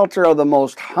shelter of the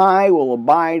Most High will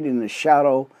abide in the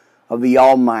shadow of the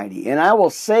Almighty. And I will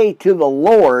say to the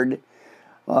Lord,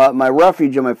 my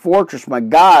refuge and my fortress, my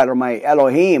God, or my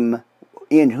Elohim,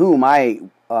 in whom I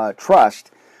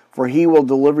trust, for He will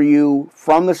deliver you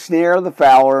from the snare of the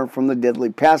fowler and from the deadly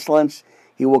pestilence.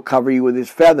 He will cover you with His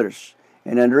feathers,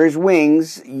 and under His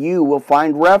wings you will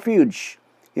find refuge.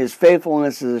 His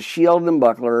faithfulness is a shield and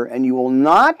buckler, and you will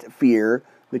not fear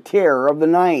the terror of the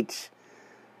night,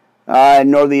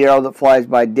 nor the arrow that flies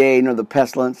by day, nor the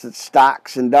pestilence that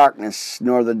stalks in darkness,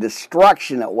 nor the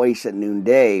destruction that wastes at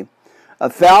noonday.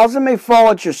 1,000 may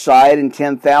fall at your side, and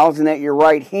 10,000 at your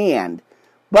right hand,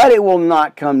 but it will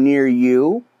not come near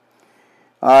you.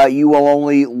 You will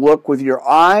only look with your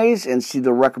eyes and see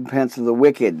the recompense of the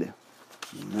wicked.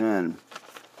 Amen.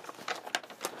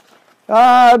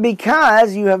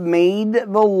 Because you have made the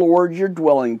Lord your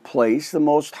dwelling place, the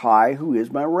Most High, who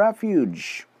is my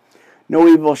refuge. No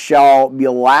evil shall be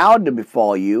allowed to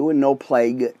befall you, and no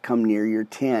plague come near your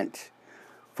tent.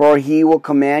 For he will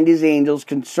command his angels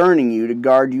concerning you to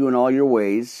guard you in all your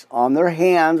ways. On their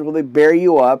hands will they bear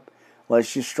you up,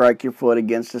 lest you strike your foot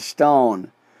against a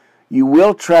stone. You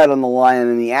will tread on the lion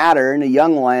and the adder, and the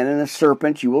young lion and the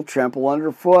serpent you will trample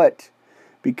underfoot.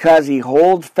 Because he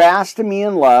holds fast to me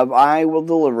in love, I will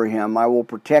deliver him. I will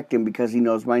protect him because he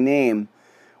knows my name.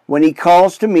 When he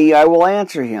calls to me, I will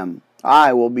answer him.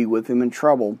 I will be with him in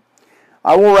trouble.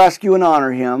 I will rescue and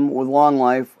honor him with long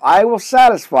life. I will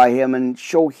satisfy him and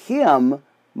show him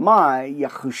my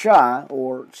Yahusha,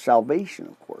 or salvation,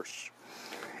 of course.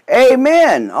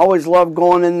 Amen. Always love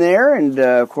going in there. And,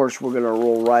 of course, we're going to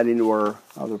roll right into our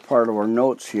other part of our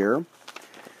notes here.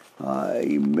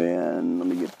 Amen. Let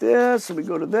me get this. Let me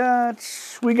go to that.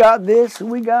 We got this and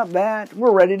we got that.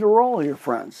 We're ready to roll here,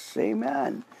 friends.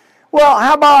 Amen. Well,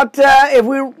 how about if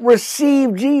we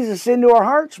receive Jesus into our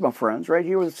hearts, my friends, right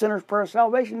here with the Sinner's Prayer of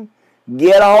Salvation?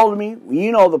 Get a hold of me.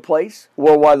 You know the place.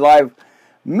 Worldwide Live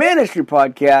Ministry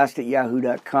Podcast at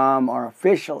yahoo.com, our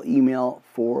official email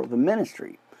for the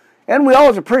ministry. And we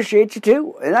always appreciate you,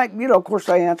 too. And, of course,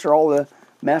 I answer all the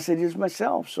messages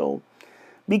myself. So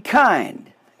be kind.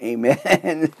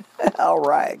 Amen. All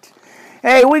right.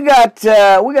 Hey, we got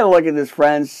to look at this,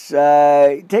 friends.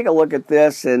 Take a look at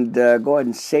this and go ahead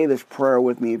and say this prayer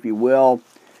with me, if you will.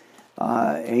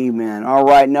 Amen. All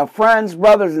right. Now, friends,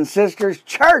 brothers and sisters,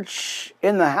 church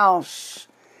in the house,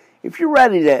 if you're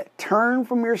ready to turn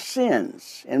from your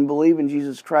sins and believe in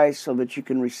Jesus Christ so that you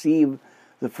can receive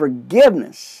the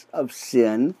forgiveness of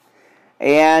sin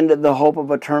and the hope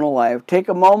of eternal life, take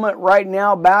a moment right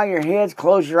now, bow your heads,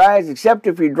 close your eyes, except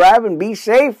if you're driving, be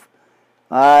safe.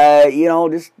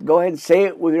 Just go ahead and say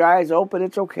it with your eyes open.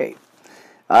 It's okay.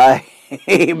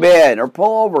 Amen. Or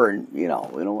pull over and, we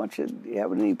don't want you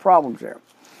having any problems there.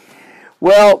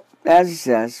 Well, as he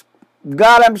says,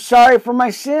 God, I'm sorry for my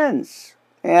sins,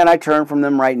 and I turn from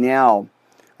them right now.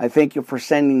 I thank you for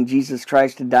sending Jesus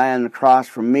Christ to die on the cross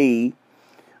for me,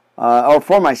 or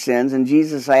for my sins. And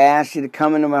Jesus, I ask you to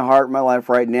come into my heart and my life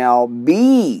right now.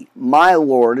 Be my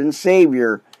Lord and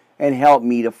Savior, and help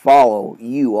me to follow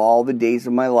you all the days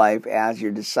of my life as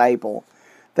your disciple.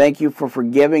 Thank you for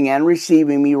forgiving and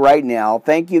receiving me right now.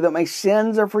 Thank you that my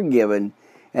sins are forgiven.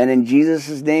 And in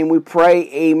Jesus' name we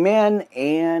pray, amen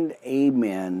and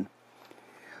amen.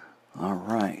 All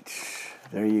right.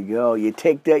 There you go. You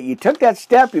took that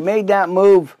step. You made that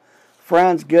move.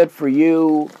 Friends, good for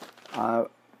you.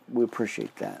 We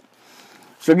appreciate that.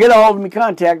 So get a hold of me.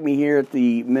 Contact me here at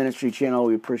the ministry channel.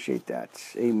 We appreciate that.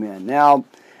 Amen. Now,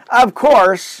 of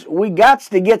course, we got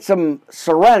to get some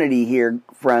serenity here,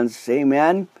 friends.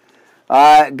 Amen.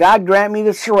 God grant me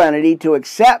the serenity to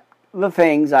accept the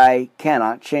things I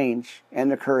cannot change,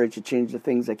 and the courage to change the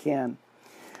things I can,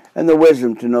 and the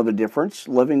wisdom to know the difference,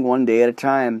 living one day at a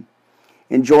time,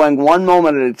 enjoying one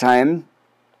moment at a time,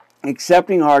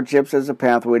 accepting hardships as a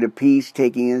pathway to peace,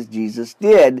 taking as Jesus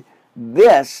did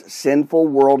this sinful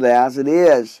world as it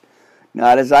is,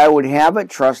 not as I would have it,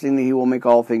 trusting that he will make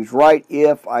all things right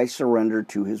if I surrender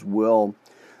to his will,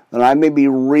 that I may be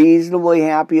reasonably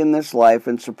happy in this life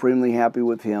and supremely happy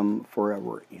with him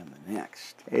forever in the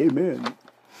next. Amen.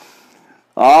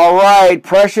 All right,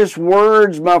 precious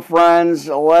words, my friends.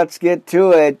 Let's get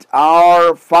to it.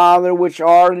 Our Father which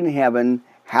art in heaven,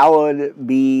 hallowed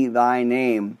be thy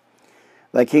name.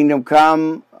 Thy kingdom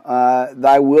come,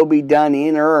 thy will be done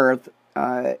in earth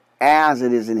as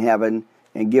it is in heaven.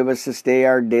 And give us this day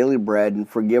our daily bread, and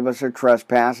forgive us our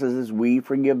trespasses as we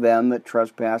forgive them that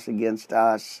trespass against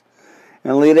us.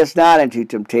 And lead us not into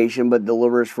temptation, but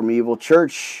deliver us from evil.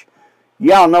 Church,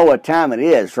 y'all know what time it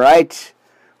is, right?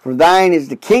 For thine is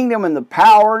the kingdom and the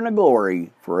power and the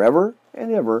glory forever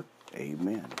and ever.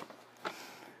 Amen.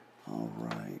 All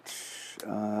right.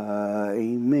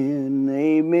 Amen.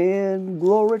 Amen.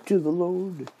 Glory to the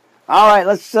Lord. All right,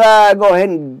 let's go ahead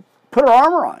and put our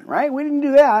armor on, right? We didn't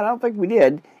do that. I don't think we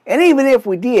did. And even if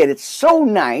we did, it's so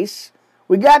nice,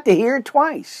 we got to hear it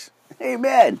twice.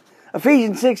 Amen.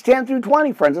 Ephesians 6:10 through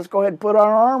 20, friends. Let's go ahead and put on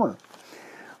our armor.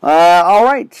 All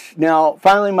right. Now,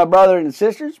 finally, my brothers and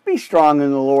sisters, be strong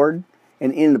in the Lord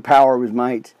and in the power of his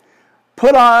might.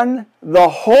 Put on the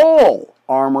whole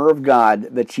armor of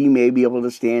God, that ye may be able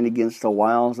to stand against the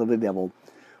wiles of the devil.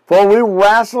 For we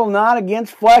wrestle not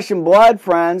against flesh and blood,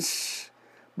 friends,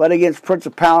 but against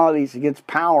principalities, against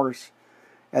powers,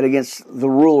 and against the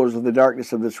rulers of the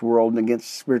darkness of this world, and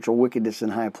against spiritual wickedness in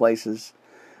high places.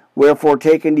 Wherefore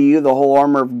take unto you the whole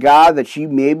armor of God, that ye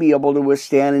may be able to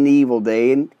withstand an evil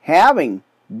day, and having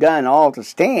done all to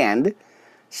stand.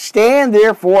 Stand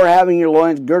therefore, having your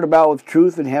loins girt about with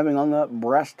truth, and having on the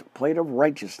breastplate of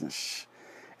righteousness,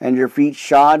 and your feet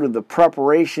shod with the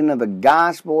preparation of the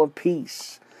gospel of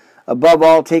peace. Above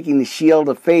all, taking the shield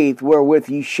of faith, wherewith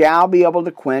ye shall be able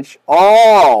to quench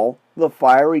all the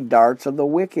fiery darts of the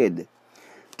wicked.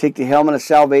 Take the helmet of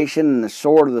salvation and the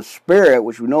sword of the Spirit,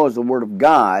 which we know is the word of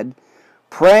God,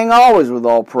 praying always with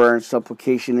all prayer and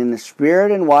supplication in the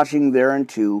Spirit, and watching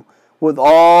thereunto with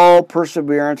all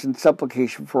perseverance and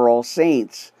supplication for all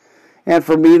saints. And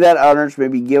for me that utterance may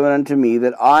be given unto me,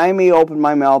 that I may open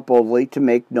my mouth boldly to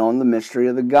make known the mystery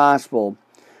of the gospel,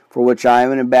 for which I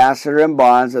am an ambassador in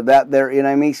bonds, that therein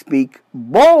I may speak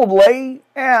boldly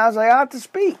as I ought to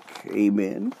speak.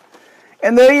 Amen.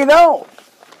 And there you go.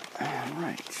 All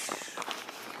right.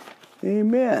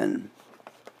 Amen.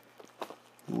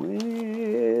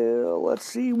 Well, let's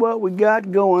see what we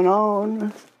got going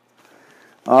on.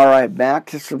 All right, back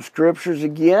to some scriptures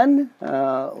again.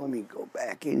 Let me go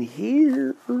back in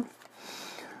here.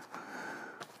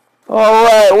 All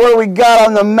right, what do we got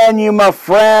on the menu, my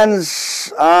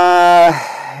friends?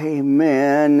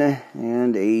 Amen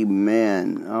and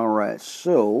amen. All right,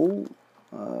 so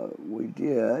we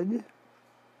did.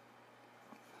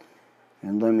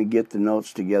 And let me get the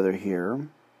notes together here.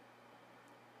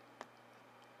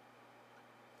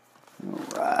 All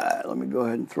right, let me go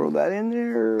ahead and throw that in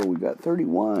there. We got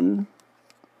 31.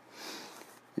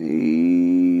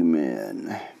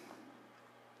 Amen.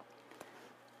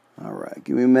 All right,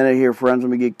 give me a minute here, friends.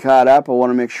 Let me get caught up. I want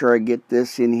to make sure I get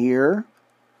this in here.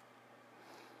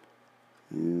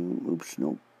 Oops,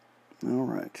 nope. All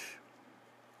right.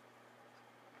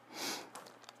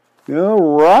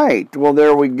 All right, well,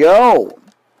 there we go.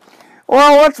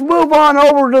 Well, let's move on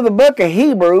over to the book of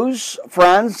Hebrews,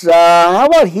 friends. How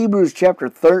about Hebrews chapter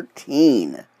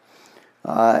 13?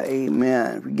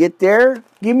 Amen. If we get there,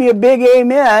 give me a big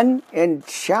amen and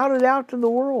shout it out to the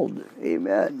world.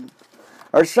 Amen.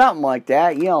 Or something like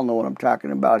that. You all know what I'm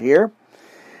talking about here.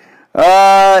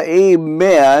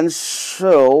 Amen.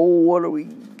 So, what do we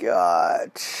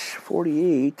got?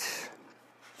 48.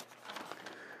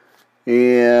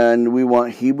 And we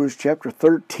want Hebrews chapter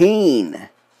 13.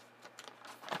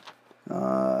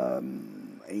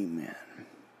 Amen.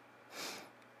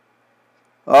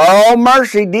 Oh,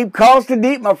 mercy. Deep calls to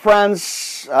deep, my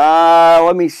friends.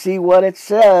 Let me see what it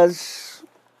says.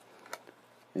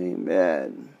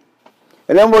 Amen.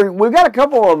 And then we've got a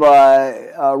couple of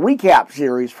recap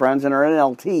series, friends, in our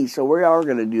NLT, so we are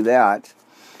going to do that.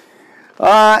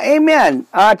 Amen.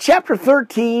 Chapter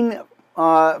 13,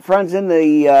 friends, in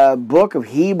the book of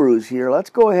Hebrews here. Let's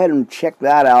go ahead and check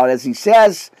that out. As he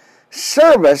says,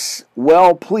 service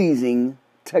well-pleasing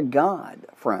to God,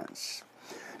 friends.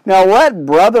 Now let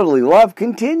brotherly love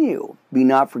continue. Be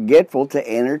not forgetful to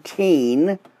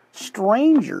entertain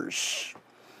strangers.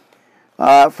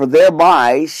 For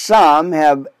thereby some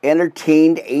have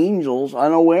entertained angels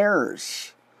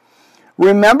unawares.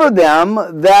 Remember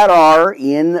them that are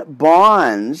in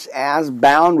bonds, as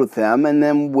bound with them, and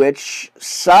them which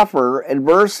suffer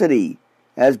adversity,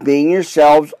 as being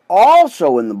yourselves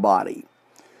also in the body.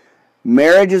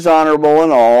 Marriage is honorable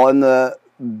in all, and the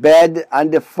bed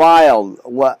undefiled,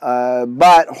 but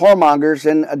whoremongers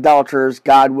and adulterers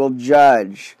God will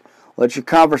judge. Let your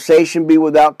conversation be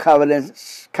without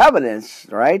covetous,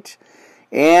 right?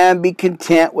 And be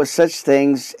content with such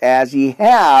things as ye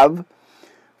have,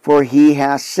 for he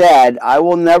has said, I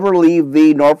will never leave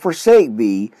thee nor forsake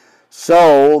thee,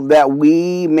 so that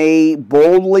we may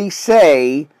boldly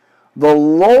say, the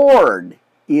Lord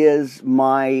is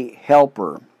my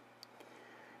helper.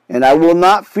 And I will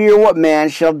not fear what man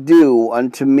shall do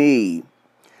unto me.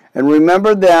 And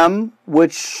remember them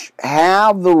which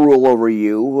have the rule over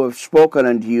you, who have spoken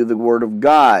unto you the word of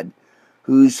God,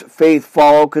 whose faith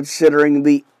follow, considering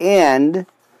the end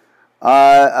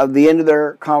of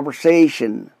their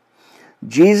conversation.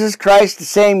 Jesus Christ the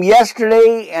same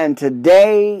yesterday and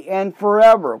today and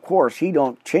forever. Of course, he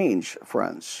don't change,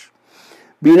 friends.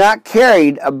 Be not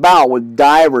carried about with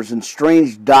divers and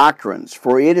strange doctrines,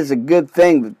 for it is a good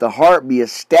thing that the heart be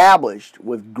established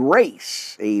with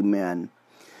grace. Amen.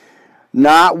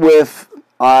 Not with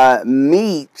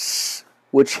meats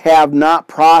which have not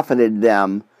profited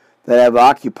them that have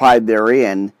occupied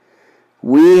therein.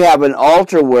 We have an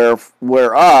altar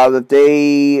whereof that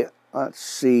they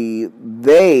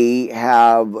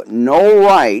have no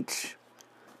right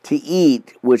to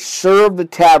eat, which serve the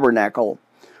tabernacle.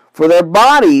 For their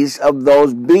bodies of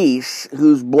those beasts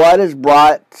whose blood is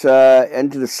brought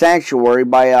into the sanctuary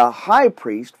by a high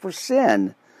priest for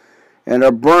sin, and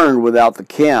are burned without the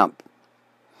camp.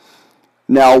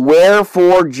 Now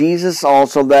wherefore Jesus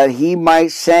also, that he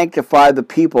might sanctify the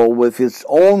people with his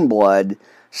own blood,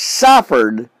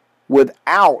 suffered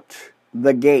without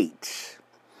the gate.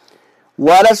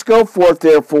 Let us go forth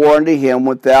therefore unto him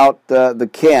without the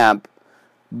camp,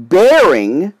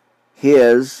 bearing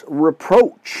his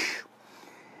reproach.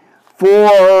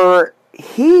 For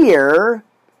here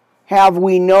have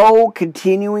we no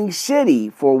continuing city,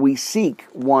 for we seek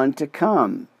one to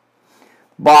come.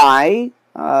 By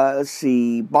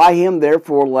him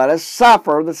therefore let us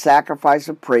suffer the sacrifice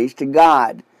of praise to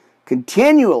God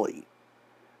continually.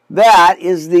 That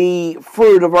is the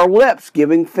fruit of our lips,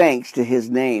 giving thanks to his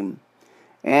name.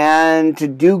 And to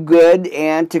do good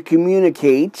and to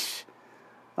communicate,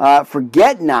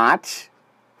 forget not,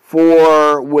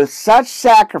 for with such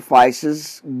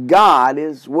sacrifices God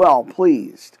is well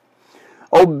pleased.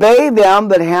 Obey them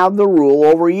that have the rule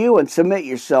over you, and submit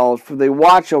yourselves, for they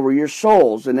watch over your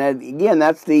souls. And again,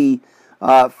 that's the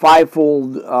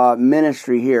fivefold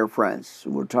ministry here, friends.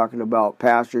 We're talking about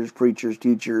pastors, preachers,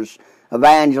 teachers,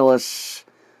 evangelists,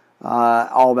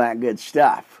 all that good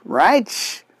stuff,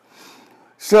 right?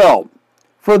 So,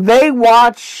 for they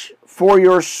watch for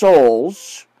your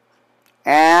souls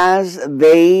as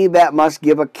they that must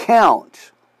give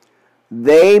account.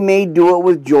 They may do it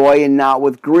with joy and not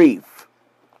with grief.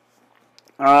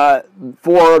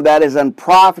 For that is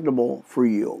unprofitable for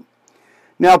you.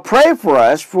 Now pray for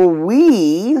us, for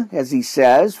we, as he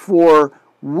says, for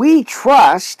we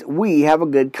trust we have a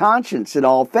good conscience in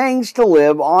all things to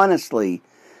live honestly.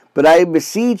 But I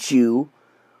beseech you,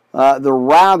 the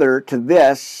rather to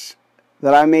this,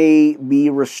 that I may be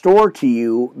restored to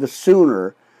you the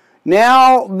sooner.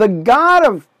 Now the God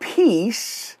of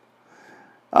peace,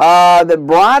 that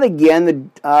brought again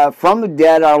from the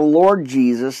dead our Lord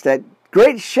Jesus, that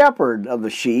great shepherd of the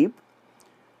sheep,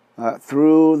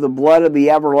 through the blood of the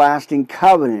everlasting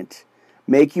covenant,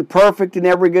 make you perfect in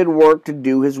every good work to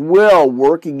do his will,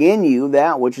 working in you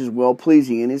that which is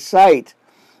well-pleasing in his sight.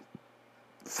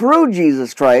 Through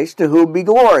Jesus Christ, to whom be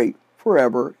glory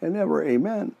forever and ever.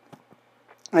 Amen.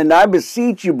 And I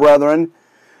beseech you, brethren,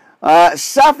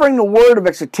 suffering the word of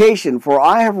exhortation, for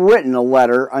I have written a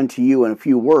letter unto you in a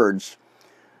few words.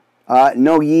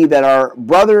 Know ye that our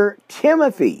brother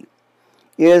Timothy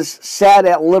is set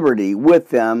at liberty with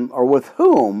them, or with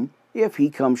whom, if he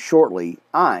comes shortly,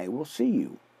 I will see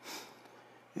you.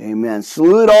 Amen.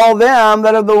 Salute all them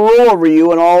that have the rule over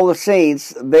you, and all the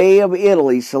saints. They of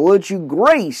Italy salute you.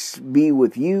 Grace be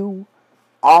with you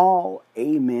all.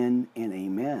 Amen and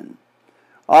amen.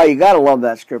 Oh, you got to love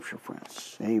that scripture,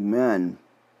 friends. Amen.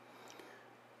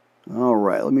 All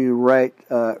right, let me write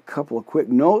a couple of quick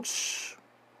notes.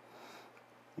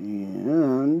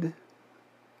 And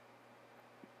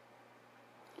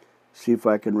see if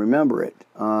I can remember it.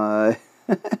 Man.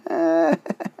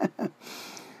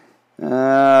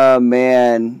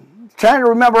 Trying to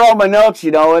remember all my notes,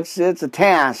 it's a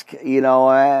task.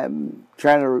 I'm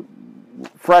trying to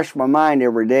refresh my mind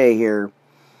every day here.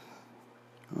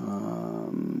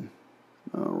 All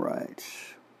right.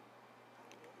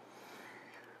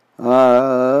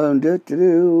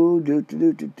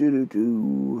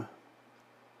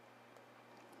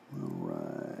 All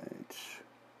right.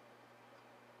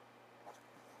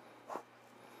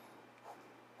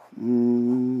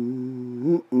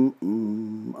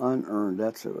 Unearned.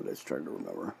 That's what I was trying to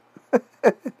remember.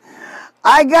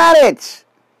 I got it.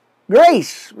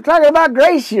 Grace. We're talking about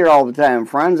grace here all the time,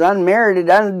 friends. Unmerited,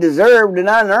 undeserved, and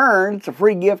unearned. It's a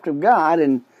free gift of God.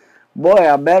 And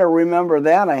boy, I better remember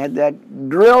that. I had that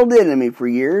drilled into me for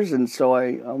years, and so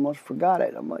I almost forgot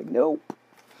it. I'm like, nope.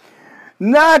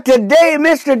 Not today,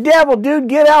 Mr. Devil, dude.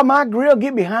 Get out my grill.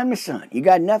 Get behind me, son. You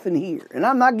got nothing here. And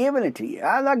I'm not giving it to you.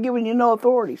 I'm not giving you no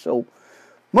authority. So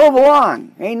move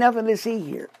along. Ain't nothing to see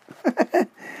here.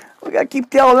 We got to keep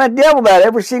telling that devil that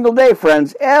every single day,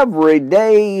 friends. Every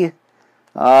day.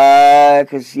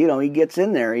 Because, he gets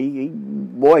in there. He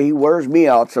wears me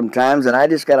out sometimes. And I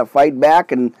just got to fight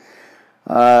back and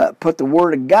put the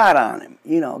word of God on him.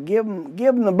 Give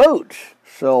him the boot.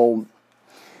 So,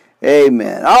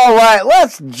 amen. All right,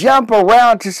 let's jump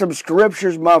around to some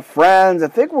scriptures, my friends. I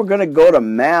think we're going to go to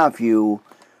Matthew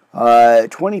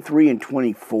 23 and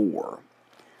 24.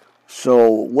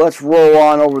 So let's roll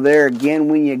on over there again.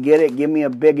 When you get it, give me a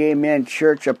big amen,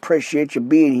 church. Appreciate you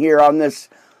being here on this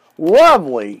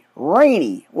lovely,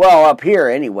 rainy, well, up here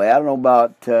anyway. I don't know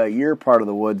about your part of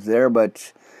the woods there,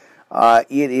 but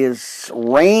it is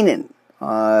raining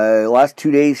the last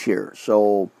 2 days here.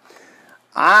 So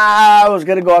I was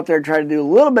going to go out there and try to do a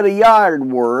little bit of yard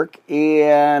work,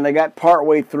 and I got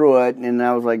partway through it, and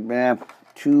I was like, man,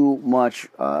 too much.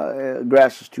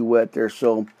 Grass is too wet there,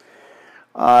 so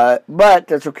But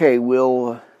that's okay.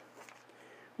 We'll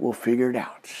figure it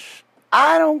out.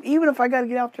 Even if I got to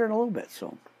get out there in a little bit.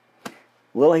 So, a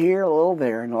little here, a little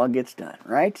there, and all gets done,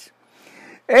 right?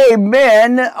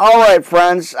 Amen. All right,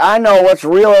 friends. I know. Let's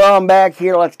reel it on back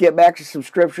here. Let's get back to some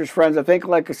scriptures, friends. I think,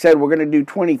 like I said, we're going to do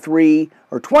 22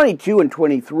 and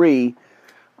 23.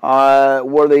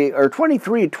 Or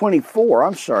 23 and 24.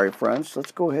 I'm sorry, friends.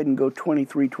 Let's go ahead and go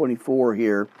 23, 24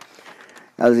 here.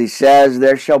 As he says,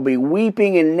 there shall be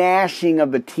weeping and gnashing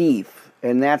of the teeth.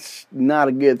 And that's not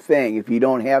a good thing if you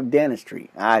don't have dentistry.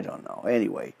 I don't know.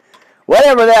 Anyway,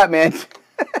 whatever that meant.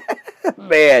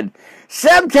 Man,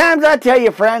 sometimes I tell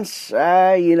you, friends,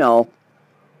 you know.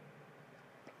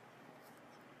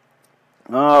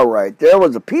 All right, there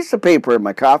was a piece of paper in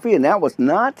my coffee, and that's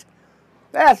not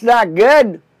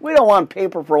good. We don't want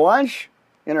paper for lunch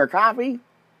in our coffee.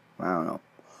 I don't know.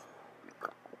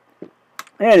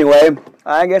 Anyway,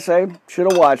 I guess I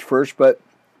should have watched first, but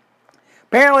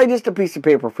apparently just a piece of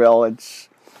paper fell. It's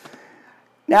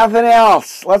nothing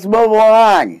else. Let's move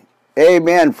along.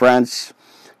 Amen, friends.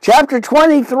 Chapter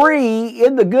 23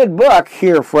 in the good book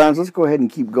here, friends. Let's go ahead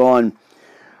and keep going.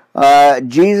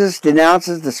 Jesus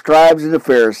denounces the scribes and the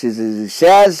Pharisees. As he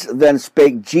says, then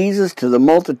spake Jesus to the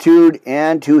multitude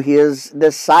and to his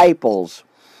disciples,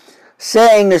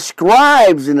 saying, the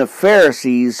scribes and the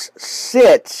Pharisees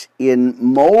sit in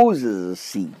Moses'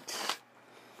 seat.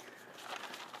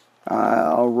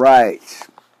 All right.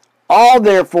 All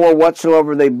therefore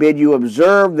whatsoever they bid you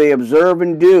observe, they observe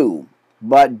and do.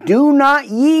 But do not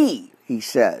ye, he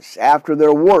says, after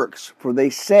their works, for they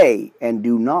say and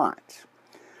do not.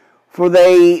 For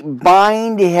they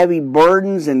bind heavy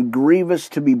burdens and grievous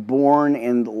to be borne,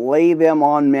 and lay them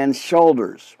on men's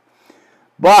shoulders.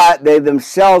 But they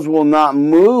themselves will not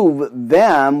move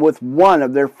them with one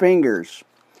of their fingers.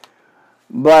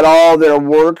 But all their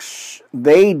works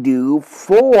they do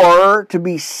for to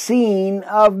be seen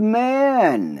of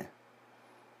men.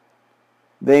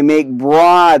 They make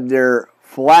broad their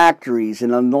phylacteries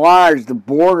and enlarge the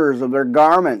borders of their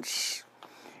garments,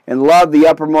 and love the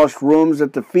uppermost rooms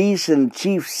at the feasts and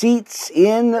chief seats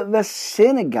in the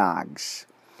synagogues,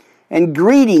 and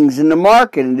greetings in the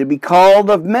market, and to be called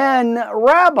of men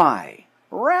Rabbi,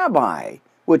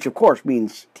 which of course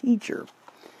means teacher.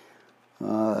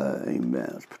 Amen.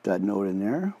 Let's put that note in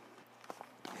there.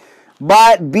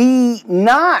 But be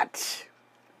not,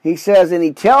 he says, and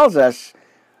he tells us,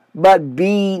 but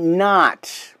be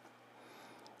not,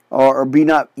 or be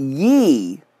not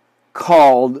ye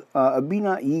called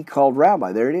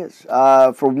Rabbi. There it is.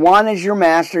 For one is your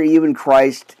master, even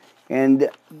Christ, and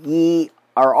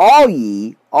all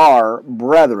ye are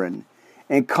brethren.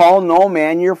 And call no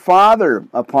man your father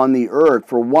upon the earth,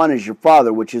 for one is your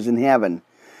Father which is in heaven.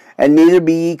 And neither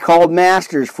be ye called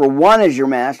masters, for one is your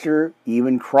master,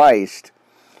 even Christ.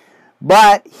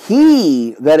 But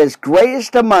he that is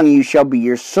greatest among you shall be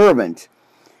your servant.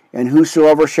 And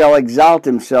whosoever shall exalt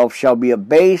himself shall be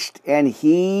abased, and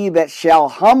he that shall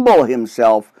humble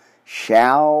himself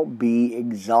shall be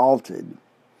exalted.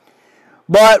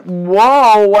 But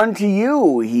woe unto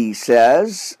you, he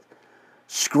says,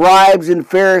 scribes and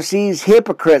Pharisees,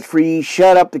 hypocrites, for ye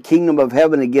shut up the kingdom of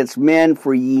heaven against men,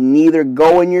 for ye neither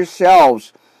go in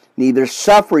yourselves, neither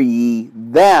suffer ye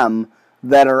them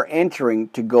that are entering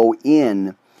to go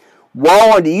in.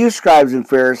 Woe unto you, scribes and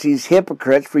Pharisees,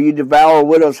 hypocrites, for you devour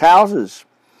widows' houses,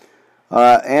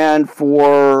 and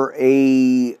for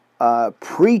a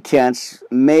pretense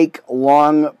make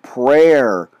long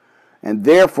prayer, and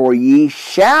therefore ye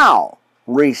shall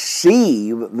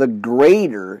receive the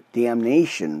greater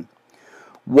damnation.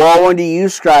 Woe unto you,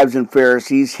 scribes and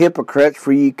Pharisees, hypocrites,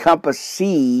 for ye compass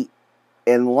sea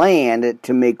and land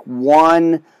to make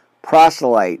one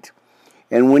proselyte.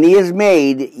 And when he is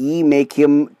made, ye make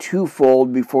him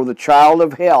twofold before the child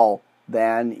of hell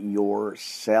than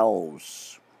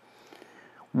yourselves.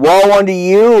 Woe unto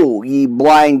you, ye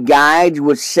blind guides,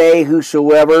 which say,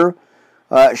 whosoever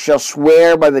shall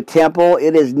swear by the temple,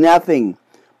 it is nothing.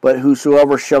 But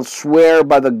whosoever shall swear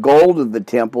by the gold of the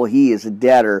temple, he is a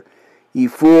debtor. Ye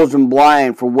fools and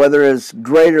blind, for whether is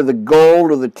greater the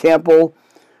gold of the temple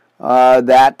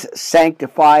that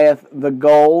sanctifieth the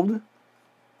gold?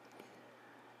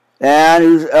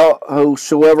 And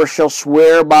whosoever shall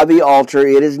swear by the altar,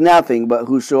 it is nothing. But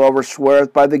whosoever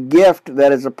sweareth by the gift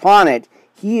that is upon it,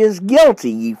 he is guilty,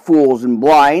 ye fools and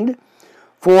blind.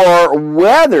 For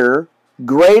whether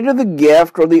greater the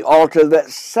gift or the altar that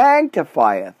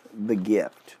sanctifieth the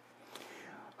gift?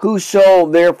 Whoso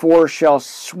therefore shall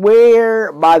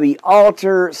swear by the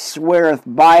altar sweareth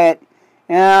by it,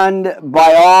 and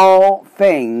by all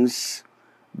things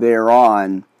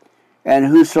thereon. And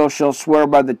whoso shall swear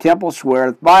by the temple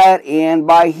sweareth by it, and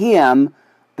by him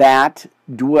that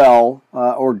dwelleth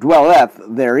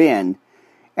therein.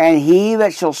 And he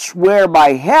that shall swear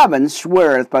by heaven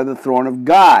sweareth by the throne of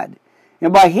God,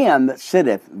 and by him that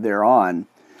sitteth thereon.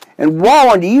 And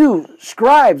woe unto you,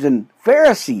 scribes and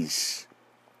Pharisees,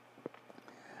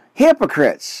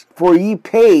 hypocrites, for ye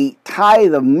pay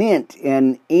tithe of mint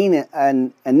and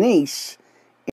anise,